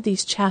each of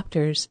these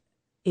chapters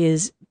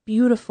is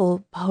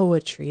beautiful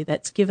poetry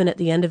that's given at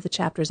the end of the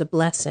chapter as a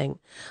blessing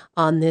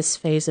on this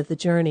phase of the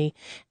journey.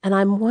 And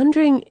I'm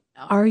wondering,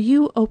 are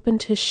you open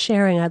to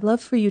sharing? I'd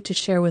love for you to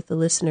share with the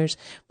listeners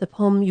the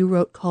poem you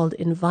wrote called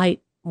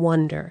Invite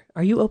Wonder.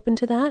 Are you open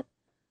to that?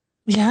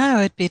 Yeah,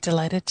 I would be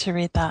delighted to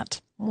read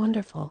that.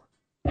 Wonderful.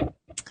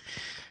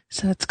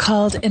 So it's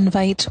called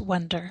Invite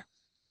Wonder.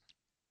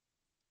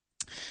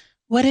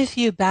 What if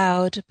you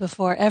bowed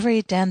before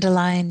every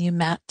dandelion you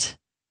met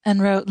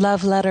and wrote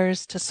love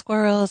letters to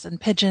squirrels and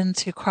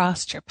pigeons who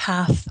crossed your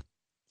path?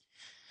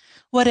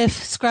 What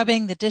if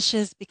scrubbing the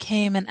dishes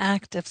became an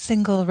act of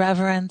single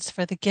reverence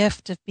for the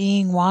gift of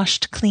being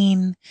washed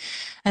clean?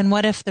 And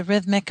what if the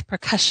rhythmic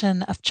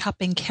percussion of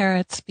chopping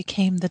carrots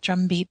became the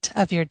drumbeat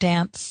of your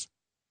dance?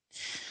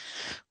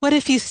 What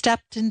if you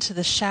stepped into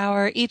the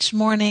shower each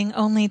morning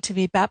only to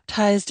be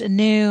baptized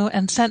anew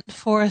and sent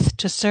forth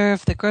to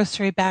serve the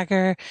grocery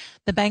bagger,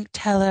 the bank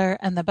teller,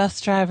 and the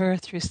bus driver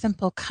through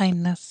simple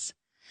kindness?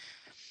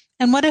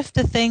 And what if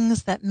the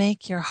things that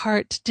make your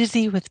heart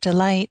dizzy with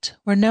delight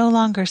were no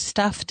longer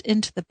stuffed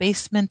into the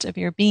basement of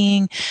your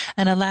being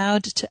and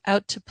allowed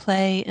out to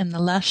play in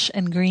the lush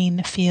and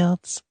green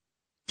fields?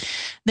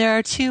 There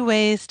are two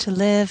ways to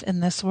live in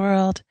this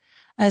world,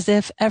 as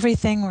if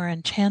everything were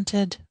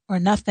enchanted or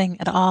nothing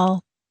at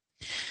all.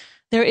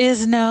 There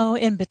is no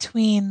in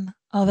between,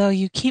 although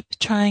you keep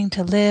trying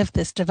to live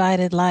this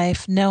divided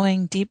life,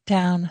 knowing deep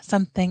down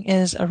something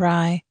is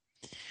awry.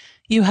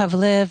 You have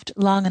lived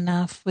long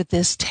enough with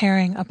this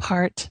tearing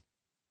apart.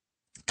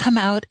 Come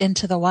out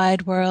into the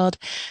wide world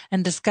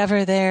and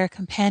discover there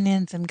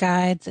companions and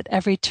guides at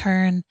every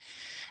turn,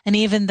 and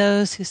even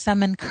those who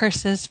summon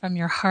curses from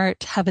your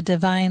heart have a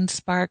divine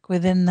spark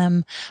within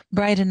them,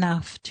 bright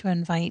enough to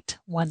invite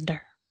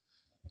wonder.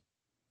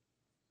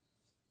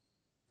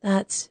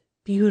 That's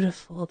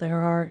beautiful. There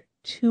are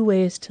two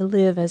ways to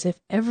live, as if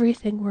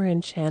everything were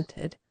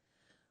enchanted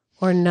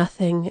or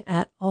nothing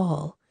at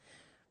all.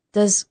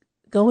 Does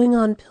going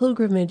on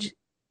pilgrimage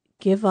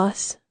give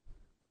us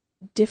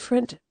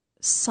different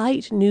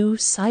sight, new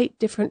sight,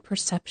 different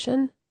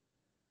perception?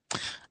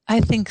 I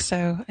think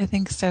so. I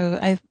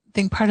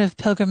think part of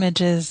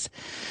pilgrimage is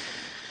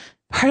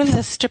part of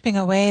the stripping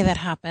away that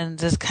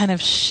happens is kind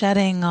of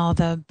shedding all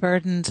the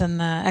burdens and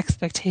the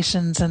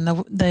expectations and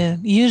the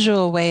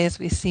usual ways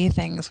we see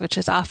things, which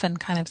is often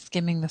kind of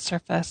skimming the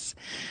surface.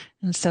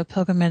 And so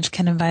pilgrimage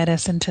can invite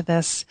us into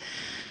this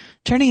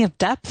journey of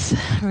depth,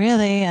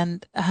 really,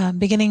 and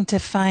beginning to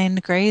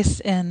find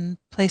grace in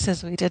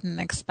places we didn't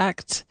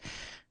expect.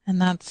 And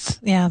that's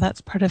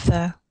part of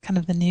the kind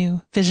of the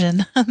new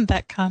vision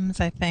that comes,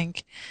 I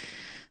think,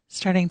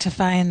 starting to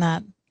find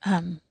that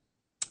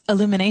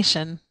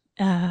illumination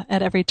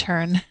at every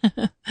turn,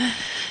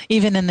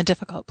 even in the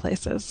difficult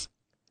places.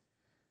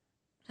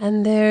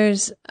 And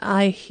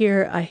I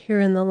hear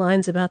in the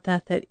lines about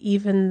that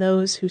even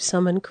those who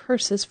summon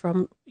curses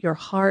from your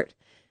heart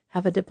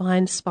have a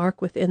divine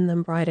spark within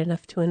them bright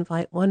enough to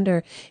invite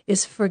wonder.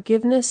 Is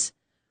forgiveness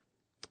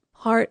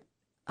part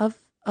of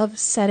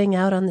setting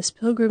out on this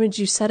pilgrimage?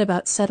 You said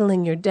about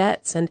settling your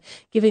debts and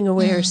giving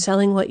away or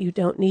selling what you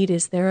don't need.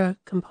 Is there a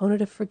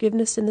component of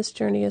forgiveness in this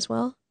journey as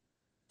well?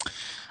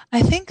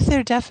 I think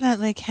there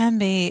definitely can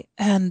be,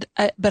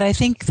 but I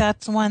think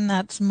that's one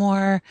that's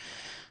more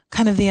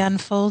kind of the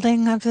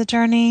unfolding of the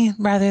journey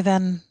rather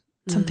than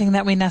something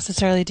that we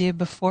necessarily do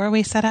before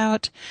we set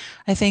out.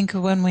 I think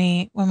when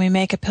we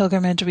make a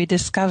pilgrimage, we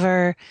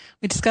discover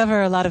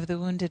a lot of the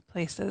wounded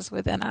places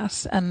within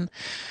us,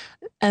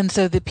 and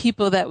so the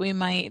people that we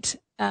might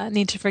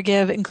need to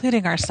forgive,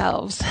 including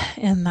ourselves,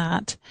 in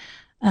that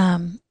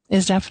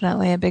is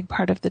definitely a big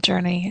part of the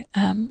journey,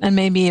 and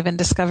maybe even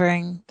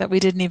discovering that we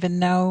didn't even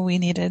know we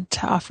needed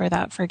to offer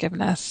that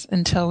forgiveness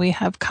until we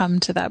have come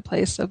to that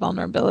place of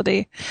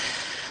vulnerability,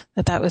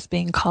 that was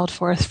being called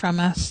forth from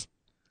us.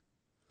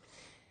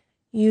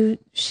 You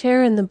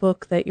share in the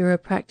book that you're a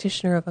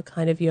practitioner of a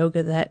kind of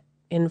yoga that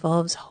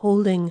involves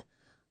holding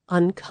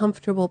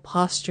uncomfortable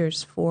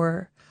postures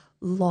for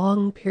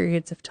long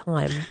periods of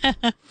time.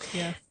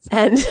 Yes.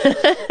 And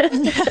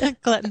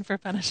glutton for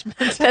punishment.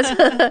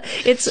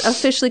 It's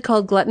officially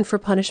called glutton for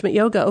punishment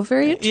yoga. Oh,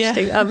 very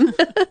interesting.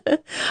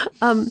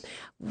 Yeah.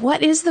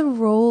 What is the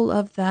role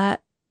of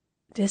that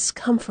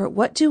discomfort?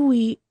 What do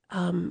we,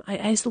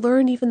 I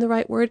learn even the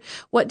right word.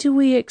 What do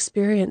we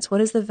experience?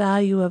 What is the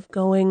value of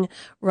going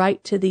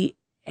right to the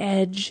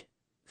edge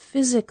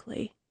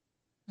physically?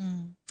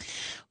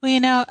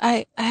 Well,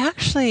 I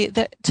actually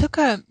took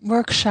a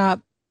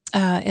workshop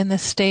in the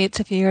States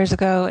a few years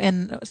ago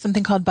in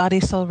something called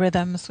Body Soul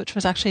Rhythms, which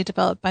was actually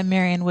developed by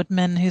Marian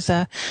Woodman, who's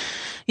a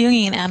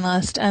Jungian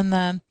analyst. And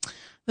the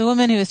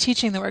woman who was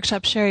teaching the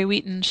workshop, Sherry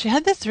Wheaton, she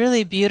had this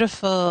really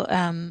beautiful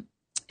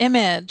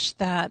image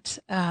that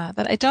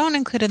I don't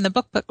include in the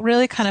book, but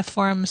really kind of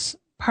forms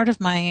part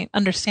of my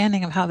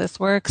understanding of how this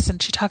works.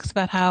 And she talks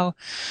about how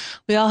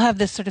we all have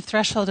this sort of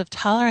threshold of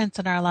tolerance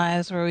in our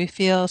lives where we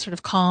feel sort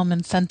of calm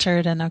and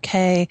centered and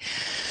okay.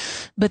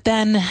 But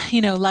then,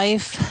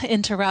 life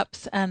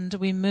interrupts and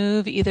we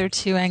move either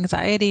to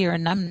anxiety or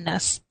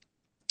numbness,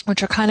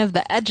 which are kind of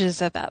the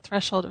edges of that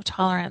threshold of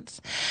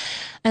tolerance.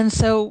 And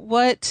so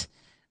what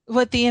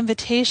the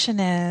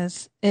invitation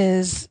is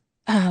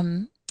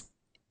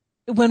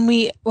when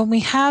we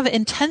have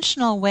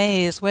intentional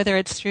ways, whether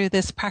it's through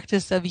this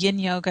practice of yin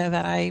yoga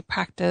that I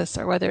practice,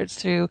 or whether it's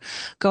through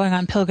going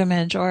on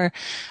pilgrimage or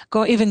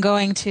even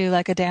going to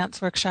like a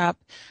dance workshop,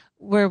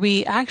 where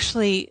we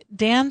actually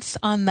dance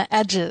on the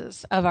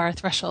edges of our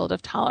threshold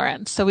of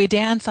tolerance. So we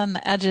dance on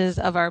the edges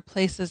of our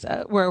places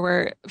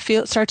where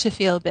start to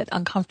feel a bit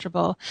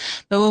uncomfortable.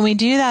 But when we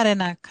do that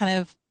in a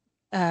kind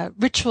of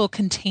ritual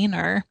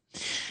container,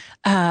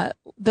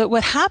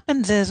 what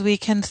happens is we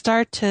can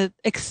start to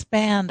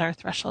expand our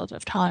threshold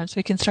of tolerance.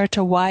 We can start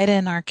to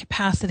widen our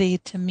capacity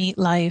to meet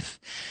life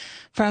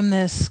from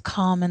this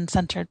calm and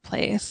centered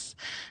place.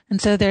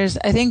 And so there's,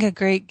 I think, a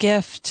great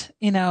gift,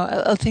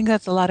 I think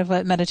that's a lot of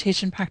what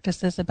meditation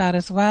practice is about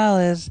as well,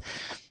 is,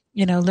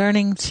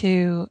 learning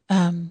to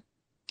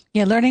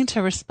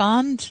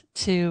respond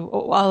to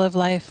all of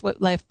life,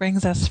 what life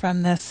brings us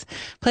from this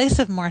place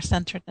of more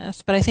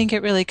centeredness. But I think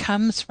it really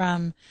comes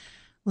from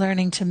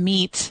learning to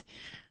meet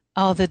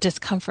all the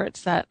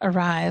discomforts that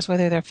arise,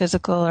 whether they're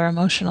physical or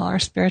emotional or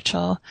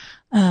spiritual.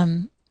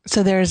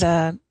 So there's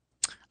a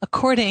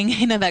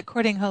courting, that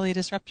courting holy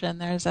disruption.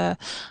 There's a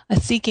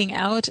seeking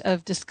out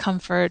of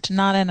discomfort,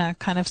 not in a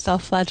kind of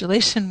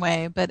self-flagellation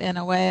way, but in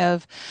a way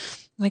of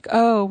like,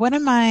 oh,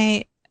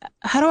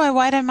 how do I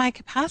widen my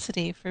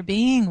capacity for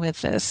being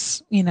with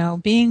this,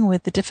 being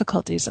with the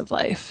difficulties of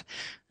life?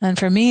 And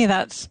for me,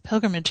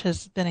 pilgrimage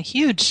has been a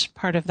huge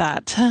part of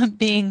that,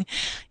 being,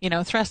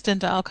 thrust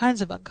into all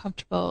kinds of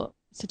uncomfortable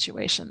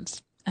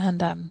situations.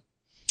 And,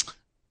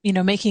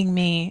 making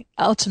me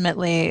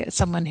ultimately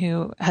someone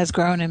who has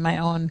grown in my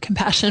own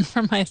compassion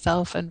for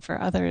myself and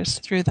for others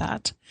through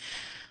that.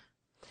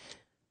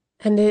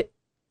 And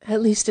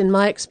at least in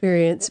my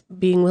experience,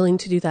 being willing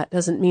to do that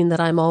doesn't mean that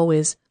I'm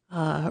always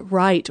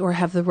right or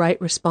have the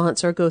right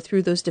response or go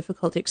through those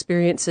difficult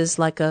experiences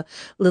like a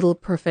little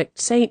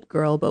perfect saint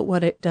girl. But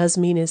what it does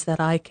mean is that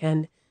I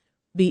can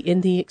be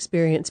in the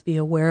experience, be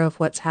aware of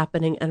what's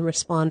happening, and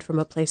respond from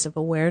a place of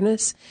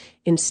awareness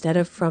instead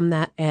of from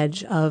that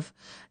edge of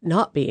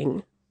not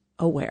being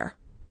aware.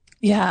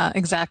 Yeah,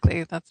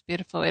 exactly. That's a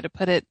beautiful way to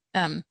put it.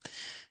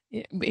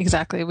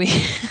 Exactly. We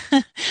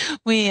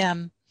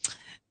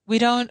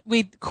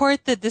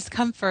court the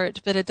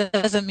discomfort, but it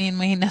doesn't mean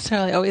we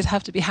necessarily always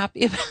have to be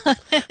happy about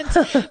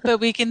it. But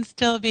we can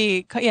still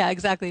bring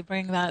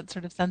that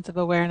sort of sense of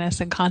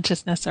awareness and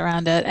consciousness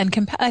around it.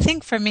 And I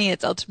think for me,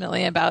 it's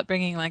ultimately about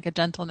bringing like a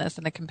gentleness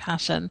and a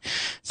compassion.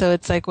 So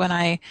it's like when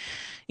I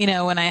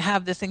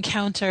have this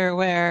encounter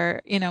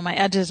where, my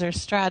edges are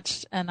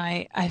stretched and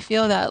I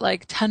feel that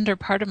like tender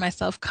part of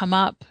myself come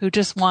up who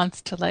just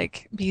wants to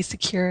like be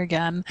secure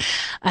again,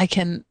 I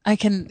can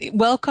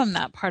welcome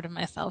that part of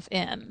myself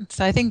in.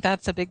 So I think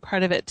that's a big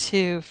part of it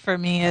too for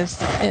me, is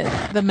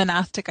the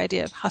monastic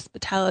idea of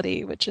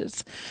hospitality, which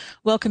is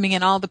welcoming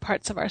in all the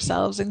parts of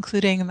ourselves,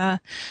 including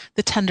the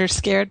tender,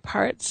 scared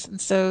parts.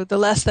 And so the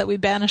less that we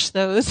banish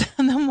those,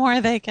 the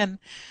more they can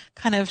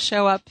kind of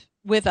show up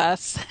with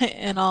us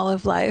in all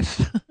of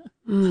life.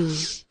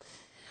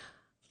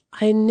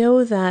 I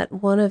know that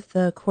one of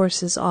the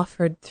courses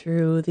offered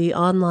through the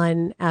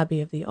online Abbey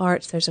of the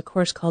Arts, there's a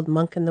course called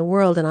Monk in the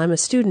World, and I'm a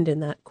student in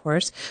that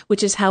course,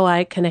 which is how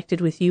I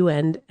connected with you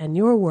and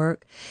your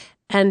work.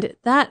 And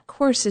that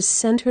course is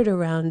centered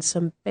around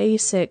some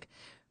basic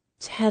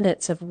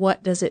tenets of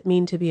what does it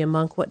mean to be a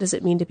monk? What does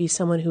it mean to be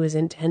someone who is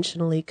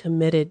intentionally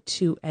committed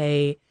to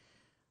maybe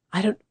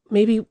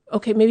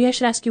I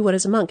should ask you, what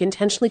is a monk?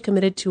 Intentionally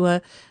committed to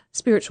a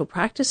spiritual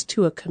practice,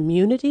 to a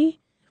community?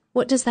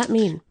 What does that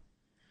mean?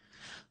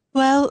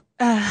 Well,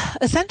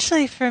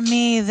 essentially for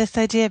me, this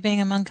idea of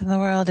being a monk in the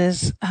world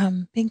is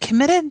being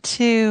committed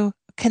to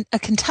a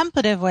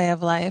contemplative way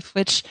of life,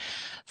 which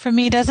for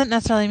me doesn't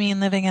necessarily mean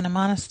living in a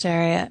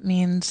monastery. It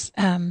means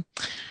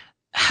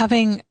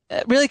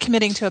really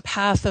committing to a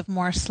path of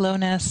more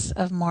slowness,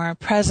 of more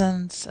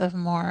presence, of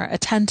more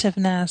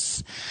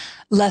attentiveness,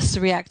 less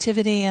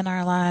reactivity in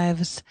our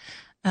lives,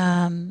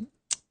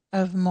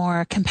 of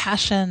more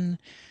compassion.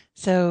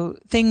 So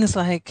things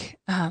like,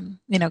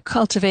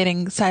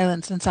 cultivating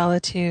silence and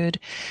solitude,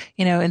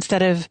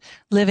 instead of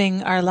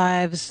living our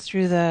lives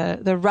through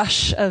the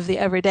rush of the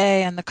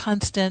everyday and the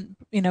constant,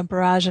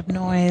 barrage of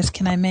noise,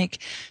 can I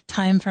make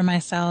time for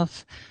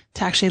myself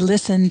to actually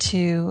listen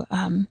to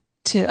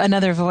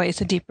another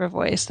voice, a deeper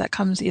voice that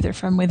comes either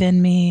from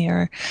within me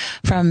or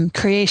from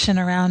creation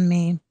around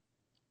me?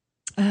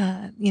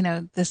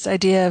 This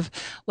idea of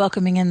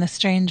welcoming in the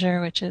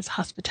stranger, which is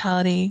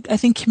hospitality. I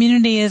think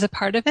community is a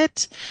part of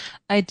it.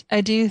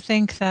 I do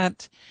think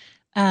that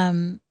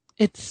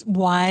it's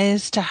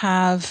wise to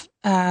have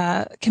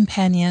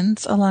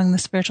companions along the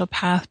spiritual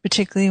path,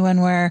 particularly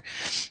when we're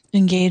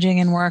engaging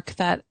in work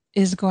that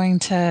is going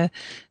to,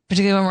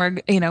 particularly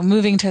when we're,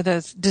 moving to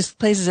those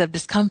places of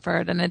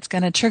discomfort and it's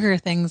going to trigger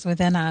things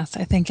within us.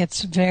 I think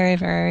it's very,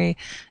 very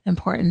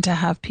important to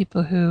have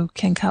people who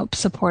can help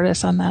support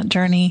us on that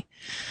journey.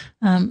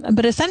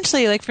 But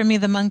essentially, like for me,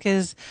 the monk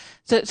is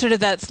sort of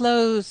that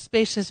slow,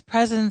 spacious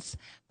presence,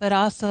 but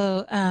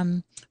also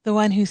the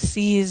one who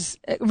sees,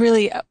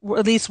 really, or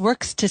at least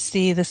works to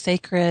see the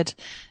sacred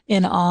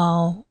in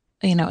all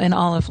in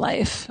all of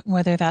life,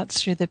 whether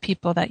that's through the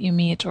people that you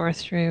meet or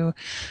through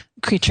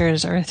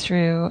creatures or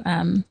through,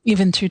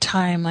 even through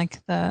time,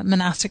 like the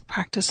monastic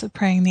practice of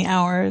praying the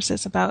hours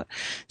is about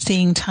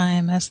seeing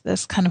time as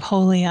this kind of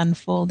holy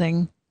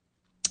unfolding.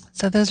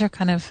 So those are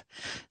kind of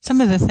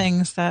some of the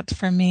things that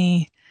for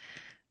me,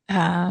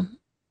 kind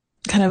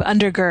of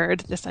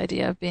undergird this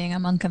idea of being a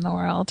monk in the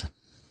world.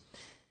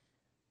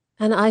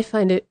 And I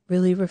find it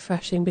really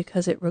refreshing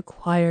because it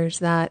requires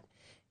that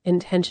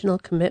intentional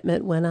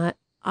commitment when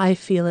I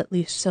feel at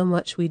least so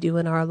much we do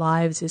in our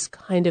lives is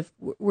kind of,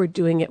 we're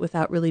doing it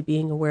without really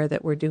being aware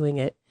that we're doing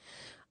it.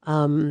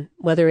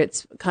 Whether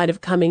it's kind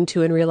of coming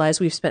to and realize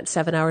we've spent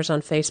 7 hours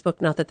on Facebook,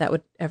 not that that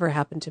would ever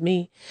happen to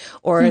me,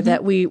 or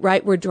that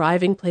we're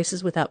driving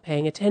places without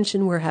paying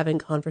attention. We're having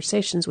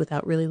conversations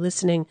without really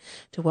listening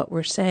to what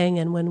we're saying.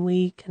 And when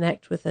we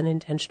connect with an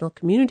intentional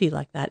community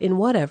like that, in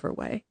whatever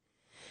way,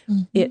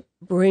 it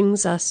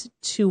brings us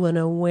to an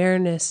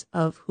awareness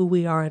of who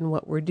we are and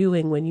what we're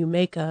doing. When you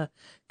make a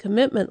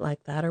commitment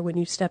like that, or when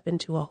you step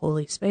into a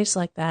holy space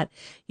like that,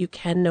 you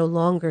can no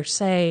longer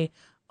say,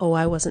 oh,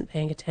 I wasn't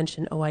paying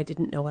attention. Oh, I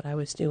didn't know what I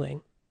was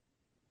doing.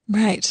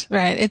 Right.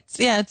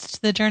 It's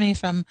the journey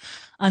from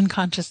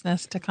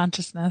unconsciousness to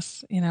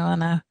consciousness,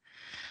 on a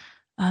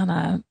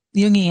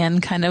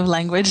Jungian kind of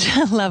language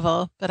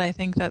level. But I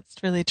think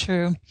that's really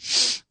true.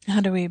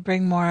 How do we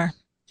bring more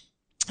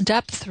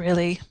depth,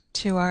 really,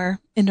 to our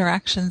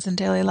interactions in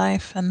daily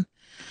life and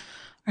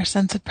our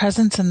sense of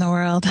presence in the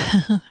world?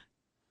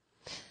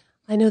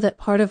 I know that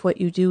part of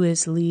what you do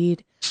is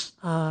lead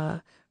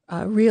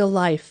real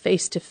life,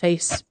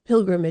 face-to-face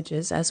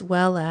pilgrimages, as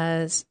well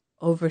as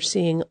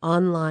overseeing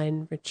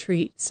online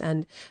retreats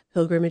and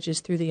pilgrimages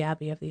through the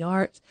Abbey of the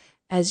Arts.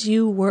 As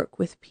you work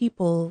with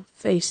people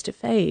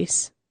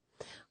face-to-face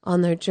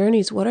on their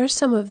journeys, what are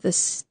some of the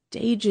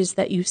stages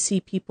that you see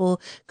people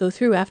go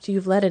through after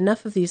you've led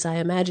enough of these? I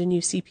imagine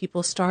you see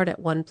people start at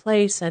one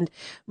place and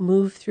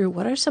move through.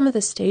 What are some of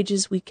the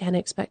stages we can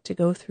expect to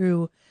go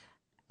through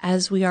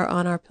as we are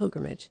on our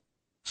pilgrimage?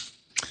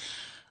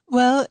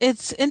 Well,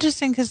 it's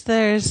interesting because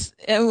there's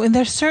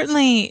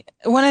certainly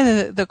one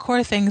of the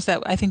core things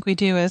that I think we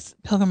do as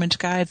pilgrimage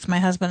guides. My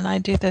husband and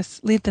I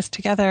lead this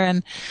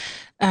together,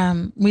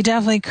 and we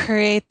definitely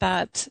create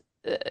that.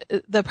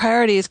 The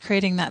priority is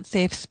creating that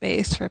safe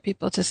space for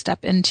people to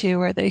step into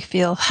where they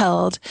feel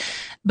held,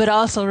 but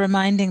also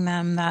reminding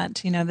them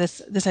that,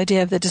 this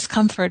idea of the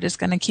discomfort is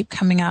going to keep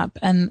coming up,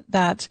 and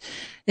that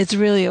it's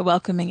really a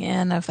welcoming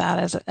in of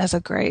that as a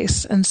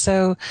grace. And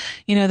so,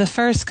 the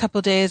first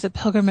couple days of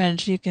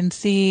pilgrimage, you can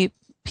see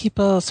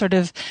people sort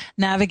of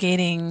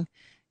navigating,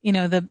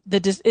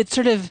 it's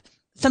sort of,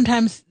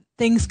 sometimes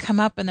things come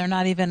up and they're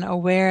not even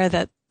aware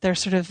that they're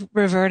sort of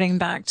reverting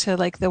back to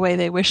like the way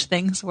they wish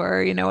things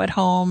were, at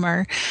home,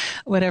 or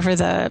whatever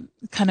the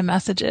kind of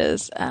message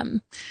is.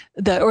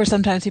 Or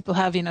sometimes people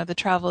have, the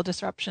travel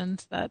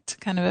disruptions that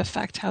kind of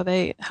affect how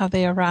they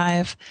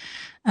arrive.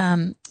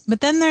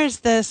 But then there's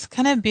this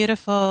kind of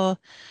beautiful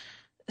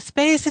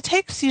space. It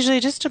takes usually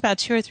just about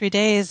 2 or 3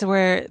 days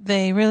where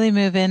they really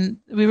move in.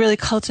 We really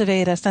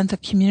cultivate a sense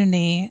of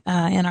community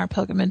in our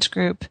pilgrimage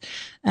group,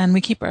 and we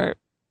keep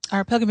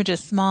our pilgrimage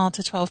is small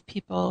to 12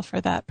 people for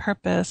that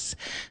purpose.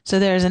 So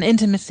there's an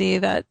intimacy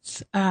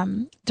that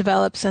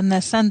develops in the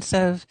sense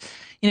of,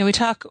 we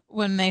talk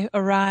when they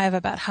arrive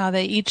about how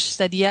they each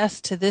said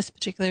yes to this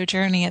particular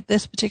journey at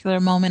this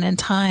particular moment in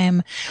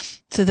time,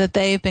 so that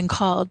they've been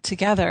called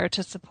together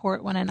to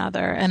support one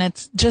another. And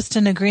it's just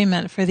an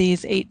agreement for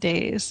these 8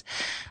 days.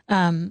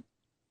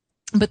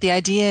 But the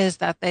idea is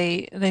that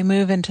they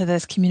move into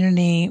this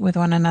community with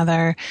one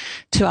another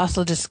to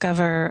also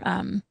discover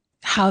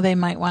how they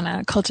might want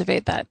to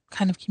cultivate that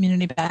kind of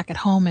community back at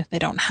home if they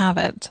don't have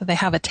it. So they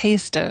have a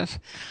taste of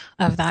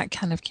that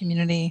kind of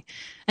community.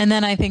 And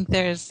then I think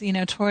there's,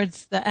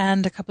 towards the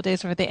end, a couple of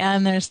days over the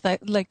end, there's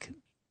that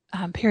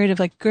period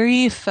of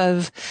grief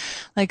of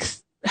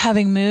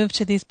having moved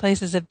to these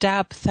places of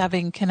depth,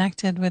 having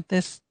connected with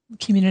this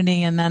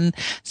community, and then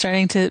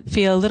starting to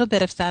feel a little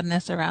bit of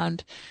sadness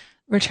around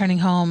returning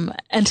home,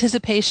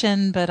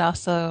 anticipation, but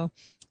also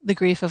the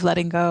grief of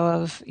letting go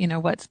of,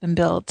 what's been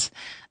built.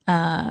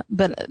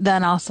 But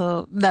then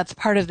also that's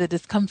part of the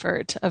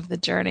discomfort of the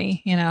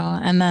journey,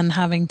 and then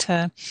having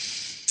to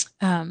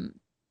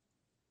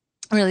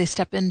really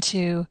step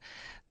into,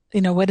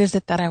 what is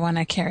it that I want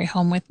to carry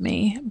home with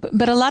me?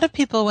 But a lot of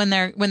people, when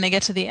they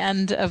get to the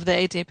end of the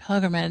 8-day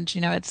pilgrimage,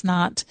 it's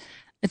not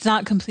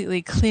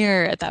completely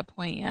clear at that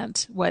point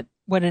yet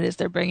what it is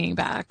they're bringing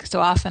back.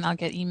 So often I'll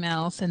get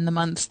emails in the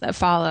months that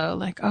follow,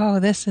 like, oh,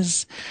 this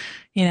is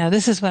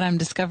what I'm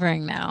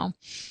discovering now.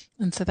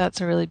 And so that's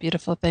a really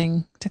beautiful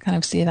thing to kind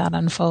of see that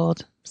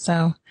unfold.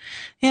 So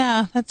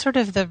yeah, that's sort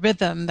of the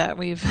rhythm that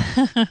we've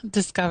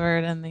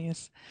discovered in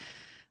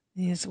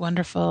these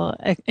wonderful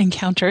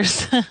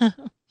encounters.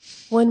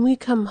 When we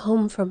come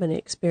home from an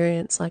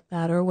experience like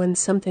that, or when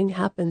something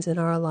happens in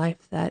our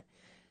life that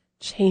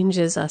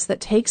changes us, that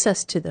takes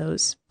us to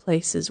those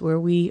places where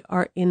we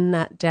are in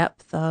that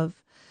depth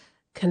of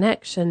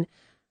connection,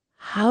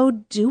 how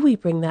do we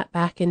bring that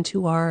back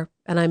into our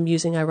and I'm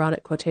using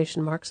ironic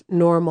quotation marks,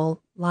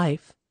 normal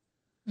life?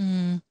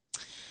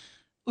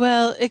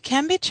 Well, it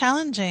can be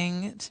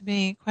challenging, to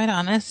be quite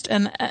honest.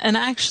 And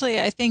actually,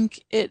 I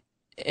think it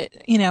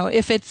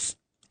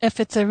if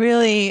it's a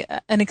really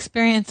an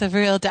experience of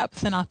real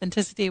depth and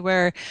authenticity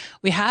where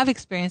we have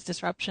experienced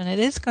disruption, it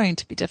is going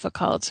to be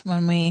difficult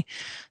when we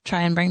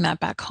try and bring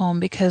that back home,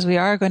 because we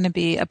are going to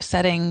be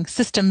upsetting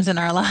systems in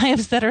our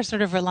lives that are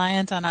sort of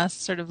reliant on us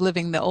sort of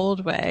living the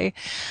old way.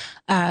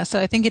 So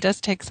I think it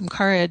does take some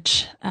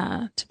courage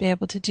to be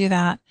able to do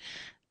that.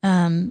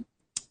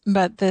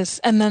 But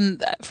then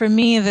for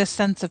me, this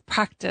sense of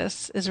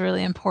practice is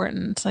really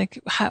important. Like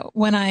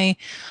when I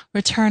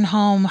return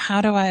home,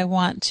 how do I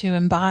want to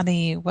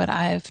embody what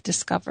I've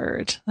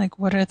discovered? Like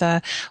what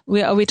are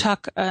we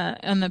talk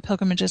on the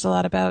pilgrimages a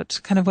lot about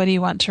kind of what do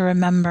you want to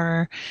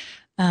remember?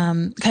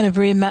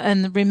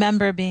 And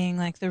remember being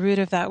like the root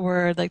of that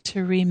word, like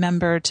to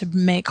remember, to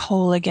make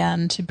whole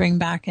again, to bring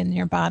back in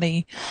your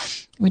body.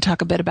 We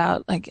talk a bit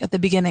about like at the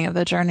beginning of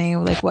the journey,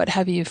 like what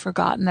have you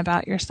forgotten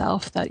about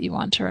yourself that you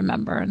want to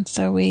remember? And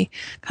so we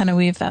kind of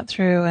weave that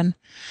through. And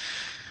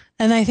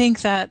I think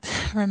that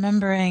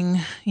remembering,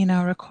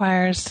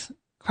 requires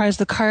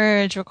the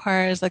courage,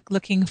 requires like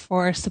looking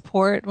for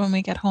support when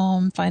we get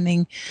home,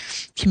 finding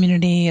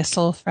community, a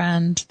soul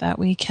friend that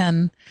we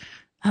can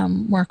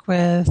work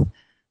with,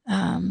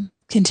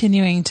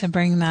 continuing to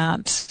bring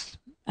that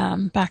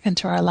back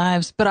into our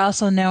lives, but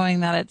also knowing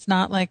that it's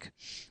not like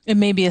it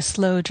may be a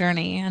slow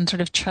journey, and sort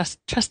of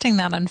trusting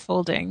that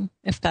unfolding,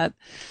 if that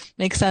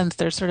makes sense.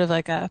 There's sort of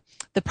like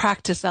the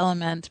practice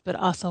element, but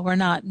also we're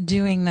not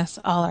doing this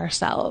all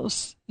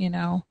ourselves.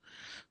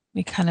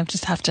 We kind of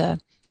just have to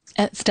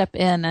step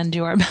in and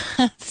do our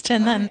best,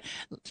 and then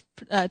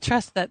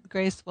trust that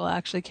grace will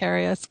actually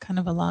carry us kind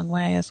of a long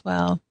way as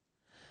well.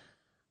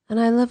 And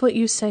I love what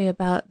you say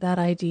about that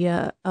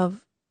idea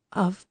of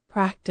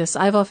practice.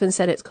 I've often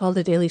said it's called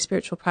a daily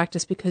spiritual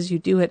practice because you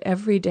do it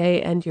every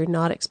day and you're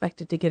not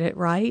expected to get it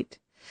right.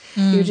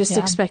 You're just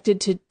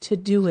expected to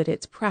do it.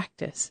 It's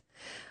practice.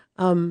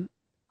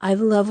 I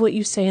love what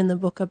you say in the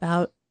book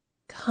about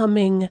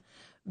coming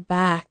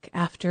back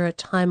after a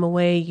time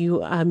away.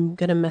 I'm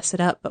going to mess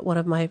it up, but one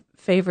of my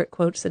favorite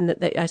quotes, and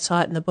that I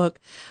saw it in the book,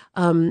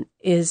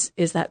 is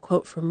that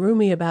quote from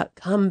Rumi about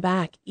come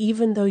back,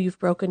 even though you've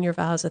broken your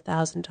vows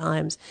 1,000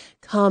 times,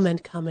 come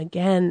and come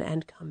again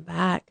and come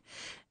back.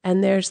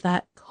 And there's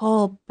that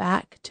call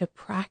back to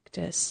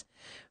practice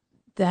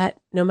that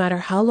no matter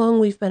how long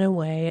we've been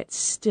away, it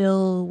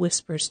still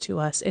whispers to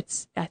us.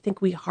 I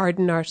think we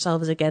harden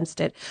ourselves against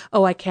it.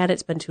 Oh, I can't.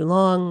 It's been too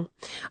long.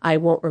 I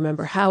won't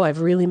remember how. I've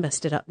really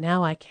messed it up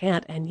now. I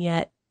can't. And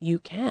yet you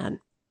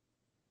can.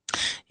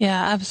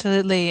 Yeah,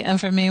 absolutely. And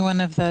for me, one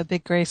of the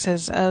big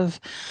graces of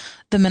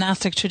the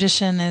monastic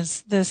tradition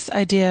is this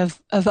idea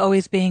of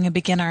always being a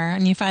beginner.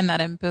 And you find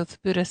that in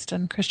both Buddhist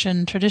and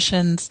Christian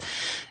traditions,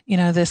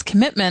 this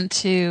commitment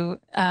to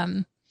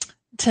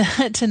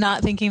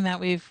not thinking that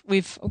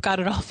we've got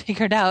it all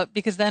figured out,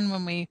 because then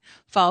when we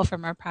fall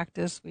from our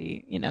practice,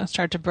 we,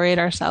 start to berate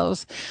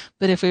ourselves.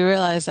 But if we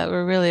realize that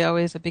we're really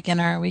always a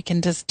beginner, we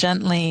can just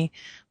gently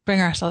bring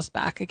ourselves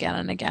back again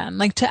and again,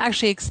 like to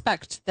actually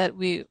expect that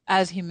we,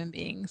 as human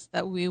beings,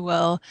 that we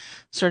will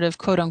sort of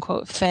quote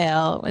unquote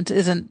fail. It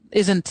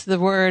isn't the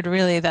word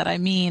really that I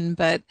mean,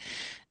 but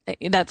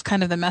that's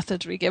kind of the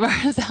message we give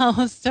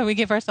ourselves. So we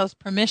give ourselves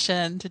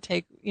permission to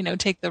take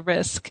the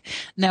risk,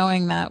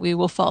 knowing that we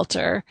will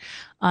falter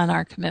on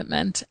our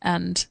commitment.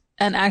 And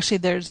actually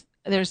there's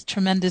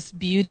tremendous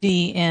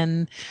beauty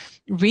in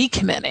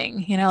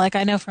recommitting, like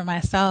I know for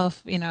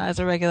myself, as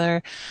a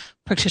regular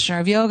practitioner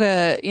of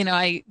yoga,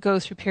 I go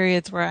through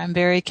periods where I'm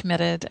very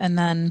committed, and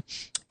then,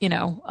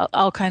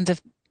 all kinds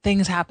of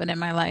things happen in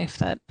my life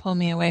that pull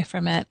me away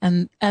from it.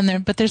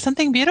 But there's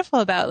something beautiful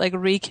about like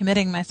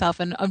recommitting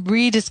myself and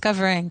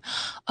rediscovering,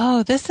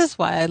 oh, this is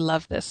why I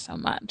love this so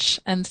much.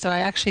 And so I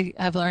actually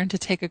have learned to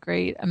take a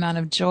great amount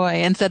of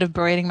joy instead of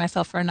berating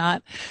myself for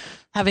not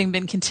having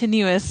been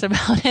continuous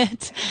about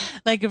it,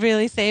 like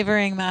really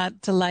savoring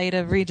that delight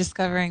of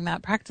rediscovering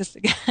that practice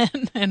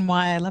again and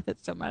why I love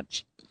it so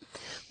much.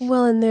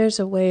 Well, and there's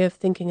a way of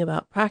thinking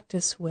about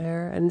practice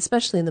where, and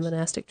especially in the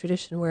monastic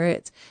tradition, where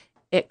it's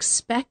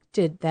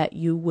expected that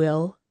you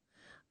will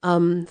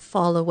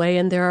fall away,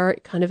 and there are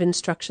kind of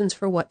instructions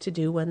for what to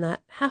do when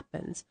that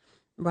happens,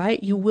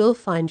 right? You will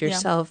find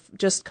yourself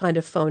just kind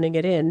of phoning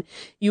it in.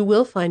 You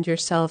will find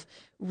yourself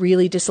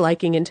really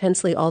disliking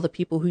intensely all the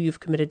people who you've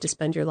committed to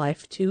spend your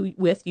life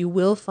with. You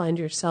will find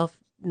yourself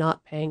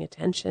not paying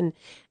attention,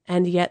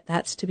 and yet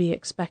that's to be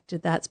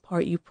expected. That's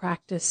part you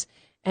practice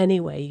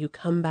anyway. You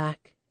come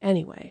back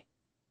anyway.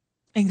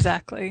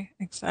 Exactly.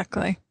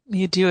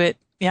 You do it.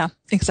 Yeah,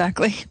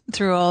 exactly.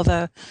 Through all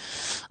the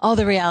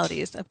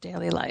realities of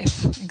daily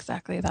life.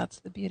 Exactly. That's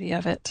the beauty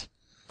of it.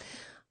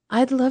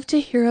 I'd love to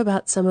hear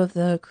about some of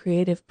the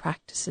creative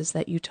practices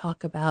that you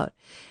talk about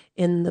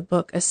in the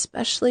book,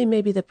 especially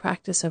maybe the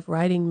practice of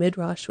writing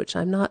midrash, which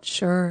I'm not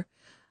sure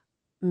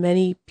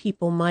many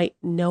people might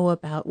know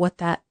about, what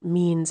that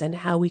means and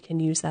how we can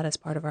use that as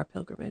part of our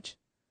pilgrimage.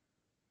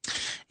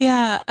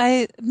 Yeah,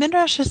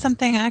 Midrash is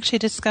something I actually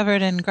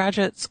discovered in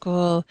graduate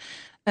school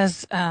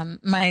as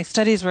my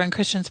studies were in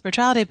Christian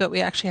spirituality, but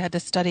we actually had to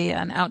study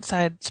an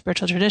outside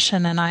spiritual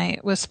tradition, and I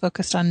was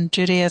focused on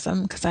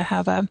Judaism because I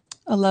have a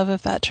love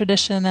of that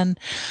tradition, and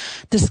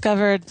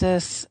discovered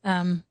this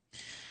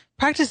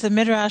practice of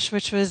Midrash,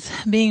 which was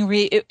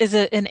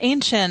an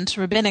ancient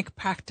rabbinic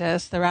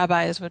practice. The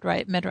rabbis would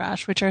write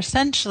Midrash, which are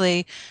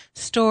essentially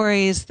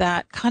stories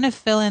that kind of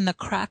fill in the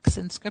cracks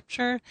in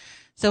Scripture.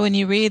 So when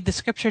you read the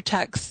Scripture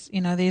texts,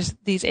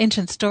 these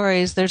ancient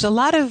stories, there's a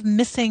lot of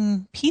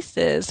missing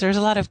pieces. There's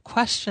a lot of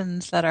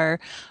questions that are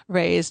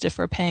raised if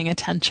we're paying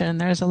attention.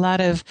 There's a lot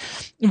of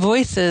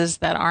voices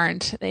that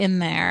aren't in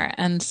there.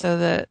 And so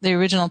the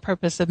original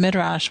purpose of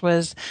Midrash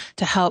was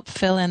to help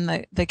fill in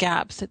the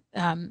gaps.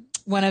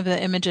 One of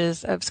the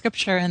images of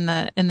Scripture in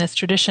this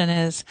tradition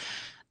is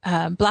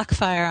black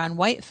fire on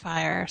white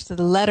fire. So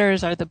the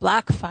letters are the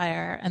black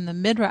fire, and the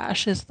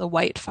Midrash is the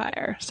white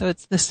fire. So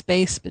it's the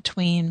space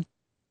between.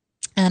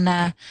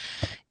 And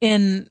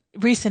in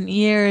recent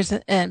years,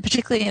 and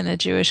particularly in the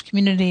Jewish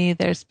community,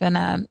 there's been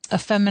a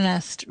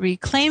feminist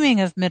reclaiming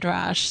of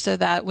Midrash, so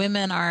that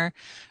women are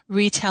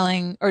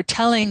retelling or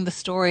telling the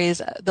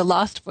stories, the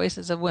lost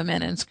voices of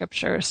women in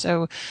Scripture.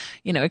 So,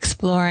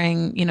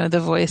 exploring, the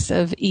voice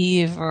of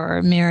Eve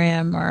or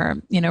Miriam or,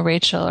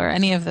 Rachel or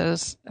any of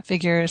those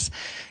figures,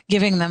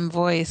 giving them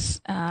voice.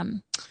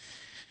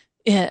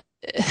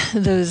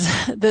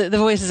 The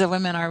voices of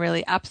women are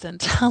really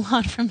absent a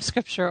lot from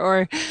Scripture,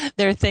 or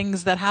there are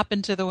things that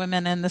happen to the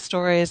women in the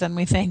stories and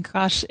we think,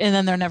 gosh, and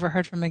then they're never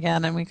heard from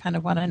again, and we kind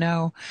of want to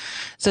know.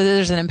 So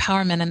there's an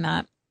empowerment in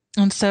that.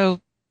 And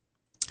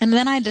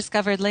then I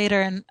discovered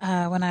later,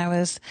 when I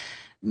was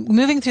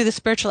moving through the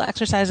spiritual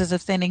exercises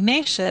of St.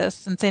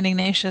 Ignatius, and St.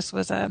 Ignatius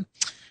was a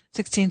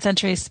 16th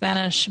century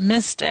Spanish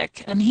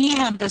mystic, and he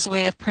had this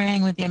way of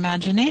praying with the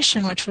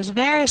imagination, which was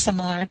very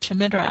similar to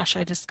Midrash,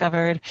 I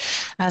discovered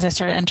as I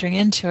started entering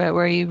into it,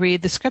 where you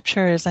read the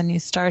Scriptures and you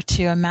start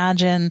to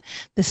imagine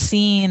the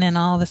scene and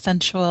all the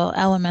sensual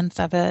elements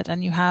of it,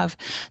 and you have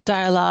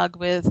dialogue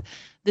with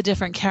the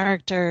different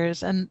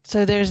characters. And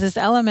so there's this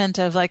element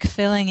of like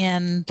filling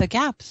in the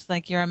gaps,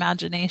 like your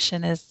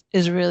imagination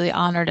is really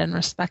honored and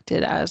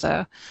respected as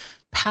a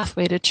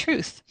pathway to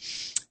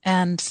truth.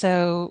 And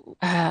so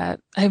I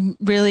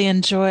really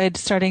enjoyed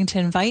starting to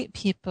invite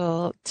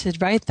people to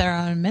write their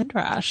own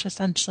Midrash,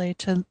 essentially.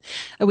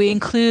 We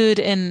include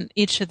in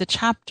each of the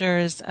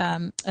chapters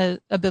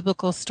a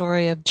biblical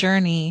story of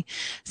journey.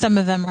 Some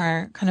of them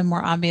are kind of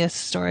more obvious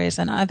stories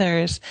than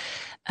others.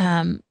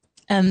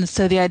 And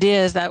so the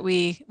idea is that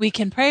we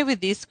can pray with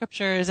these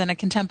Scriptures in a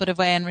contemplative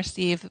way and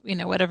receive,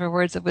 whatever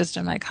words of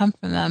wisdom might come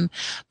from them.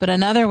 But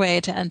another way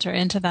to enter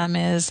into them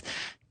is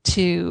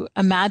to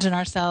imagine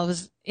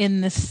ourselves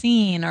in the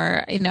scene,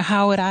 or,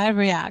 how would I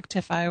react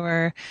if I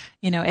were,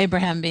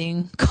 Abraham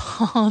being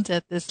called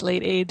at this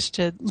late age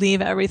to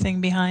leave everything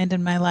behind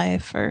in my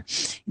life, or,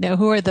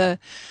 who are the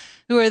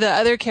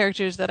other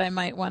characters that I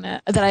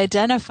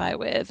identify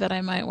with, that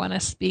I might want to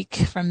speak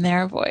from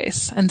their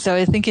voice. And so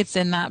I think it's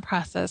in that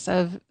process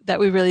that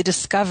we really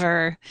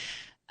discover,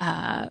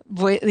 our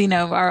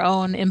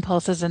own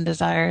impulses and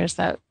desires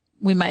that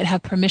we might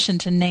have permission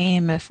to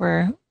name if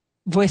we're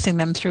voicing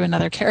them through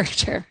another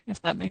character,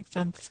 if that makes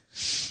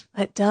sense.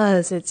 It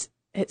does.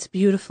 It's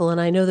beautiful.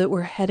 And I know that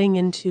we're heading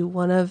into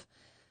one of,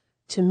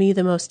 to me,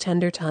 the most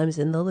tender times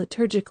in the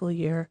liturgical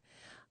year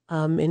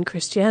in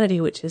Christianity,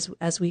 which is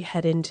as we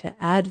head into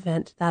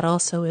Advent. That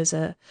also is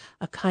a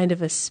kind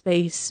of a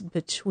space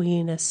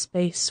between, a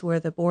space where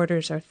the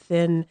borders are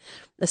thin,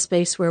 a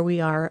space where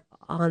we are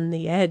on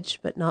the edge,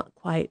 but not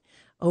quite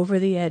over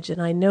the edge. And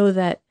I know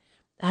that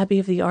Abbey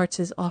of the Arts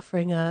is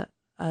offering a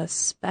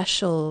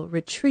special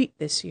retreat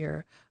this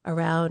year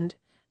around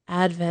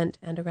Advent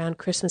and around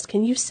Christmas.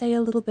 Can you say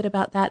a little bit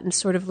about that and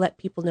sort of let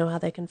people know how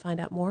they can find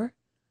out more?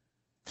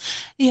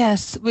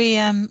 Yes, we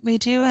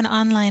do an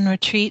online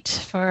retreat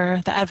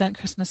for the Advent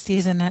Christmas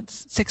season.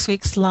 It's 6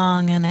 weeks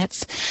long, and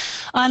it's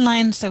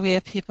online, so we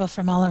have people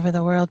from all over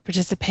the world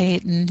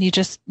participate, and you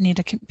just need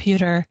a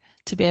computer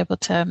to be able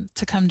to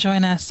come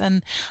join us.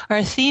 And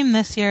our theme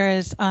this year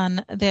is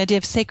on the idea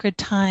of sacred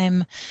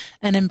time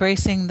and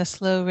embracing the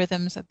slow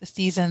rhythms of the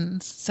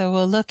seasons. So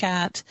we'll look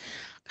at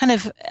kind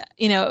of,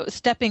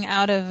 stepping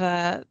out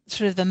of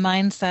sort of the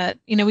mindset.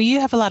 We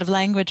have a lot of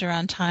language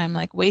around time,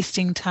 like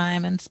wasting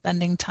time and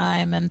spending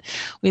time, and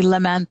we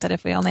lament that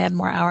if we only had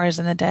more hours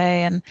in the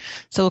day. And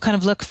so we'll kind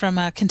of look from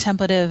a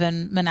contemplative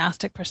and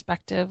monastic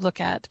perspective, look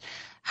at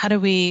how do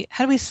we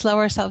slow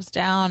ourselves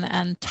down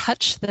and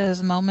touch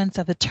those moments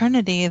of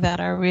eternity that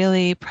are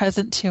really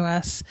present to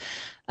us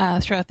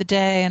throughout the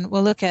day. And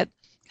we'll look at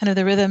kind of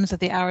the rhythms of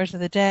the hours of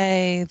the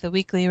day, the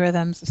weekly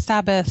rhythms of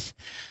Sabbath,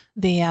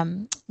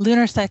 the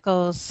lunar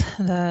cycles,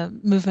 the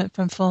movement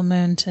from full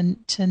moon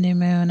to new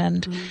moon,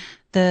 and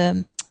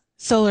the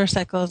solar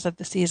cycles of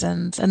the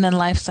seasons, and then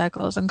life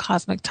cycles and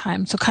cosmic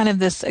time. So kind of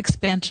this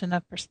expansion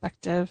of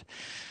perspective.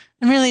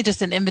 And really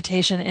just an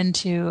invitation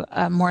into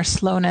more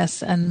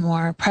slowness and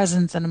more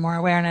presence and more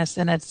awareness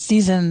in a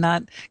season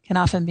that can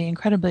often be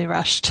incredibly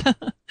rushed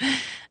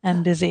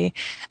and busy.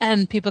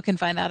 And people can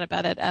find out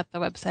about it at the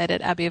website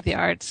at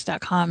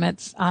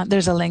abbeyofthearts.com.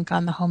 There's a link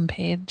on the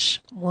homepage.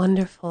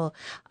 Wonderful.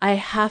 I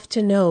have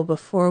to know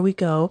before we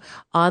go,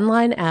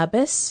 online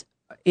abbess,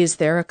 is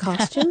there a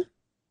costume?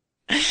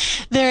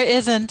 There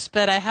isn't,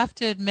 but I have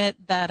to admit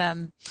that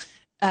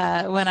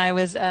when I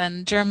was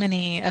in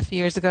Germany a few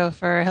years ago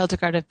for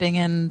Hildegard of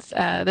Bingen's,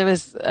 there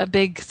was a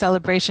big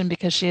celebration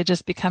because she had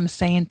just become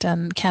saint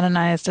and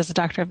canonized as a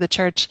doctor of the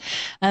church.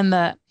 And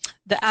the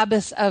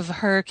abbess of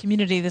her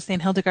community, the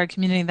St. Hildegard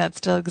community that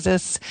still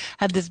exists,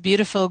 had this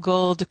beautiful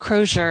gold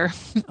crozier.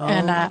 Oh.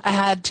 And I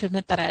had to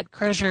admit that I had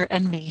crozier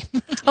envy.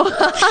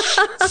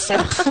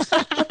 So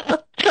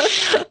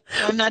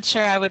I'm not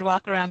sure I would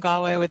walk around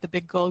Galway with a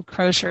big gold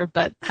crozier,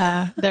 but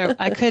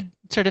I could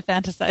sort of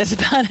fantasize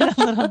about it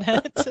a little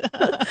bit.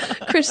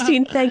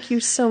 Christine, thank you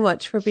so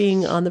much for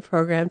being on the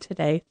program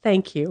today.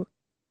 Thank you.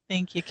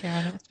 Thank you,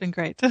 Karen. It's been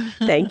great.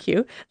 Thank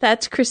you.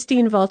 That's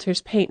Christine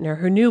Walters-Paintner.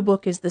 Her new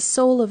book is The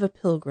Soul of a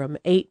Pilgrim,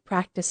 8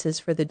 Practices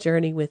for the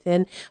Journey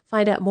Within.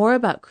 Find out more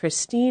about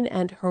Christine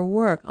and her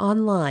work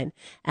online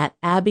at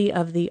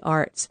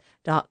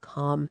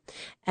abbeyofthearts.com.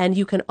 And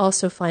you can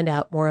also find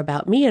out more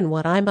about me and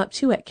what I'm up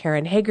to at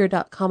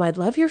KarenHager.com. I'd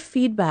love your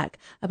feedback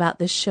about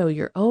this show,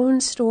 your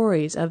own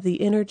stories of the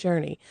inner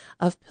journey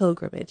of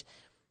pilgrimage.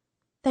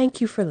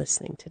 Thank you for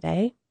listening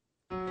today.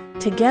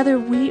 Together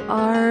we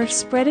are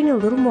spreading a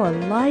little more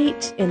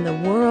light in the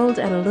world,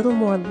 and a little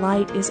more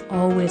light is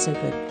always a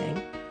good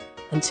thing.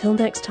 Until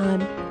next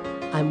time,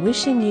 I'm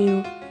wishing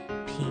you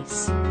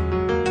peace.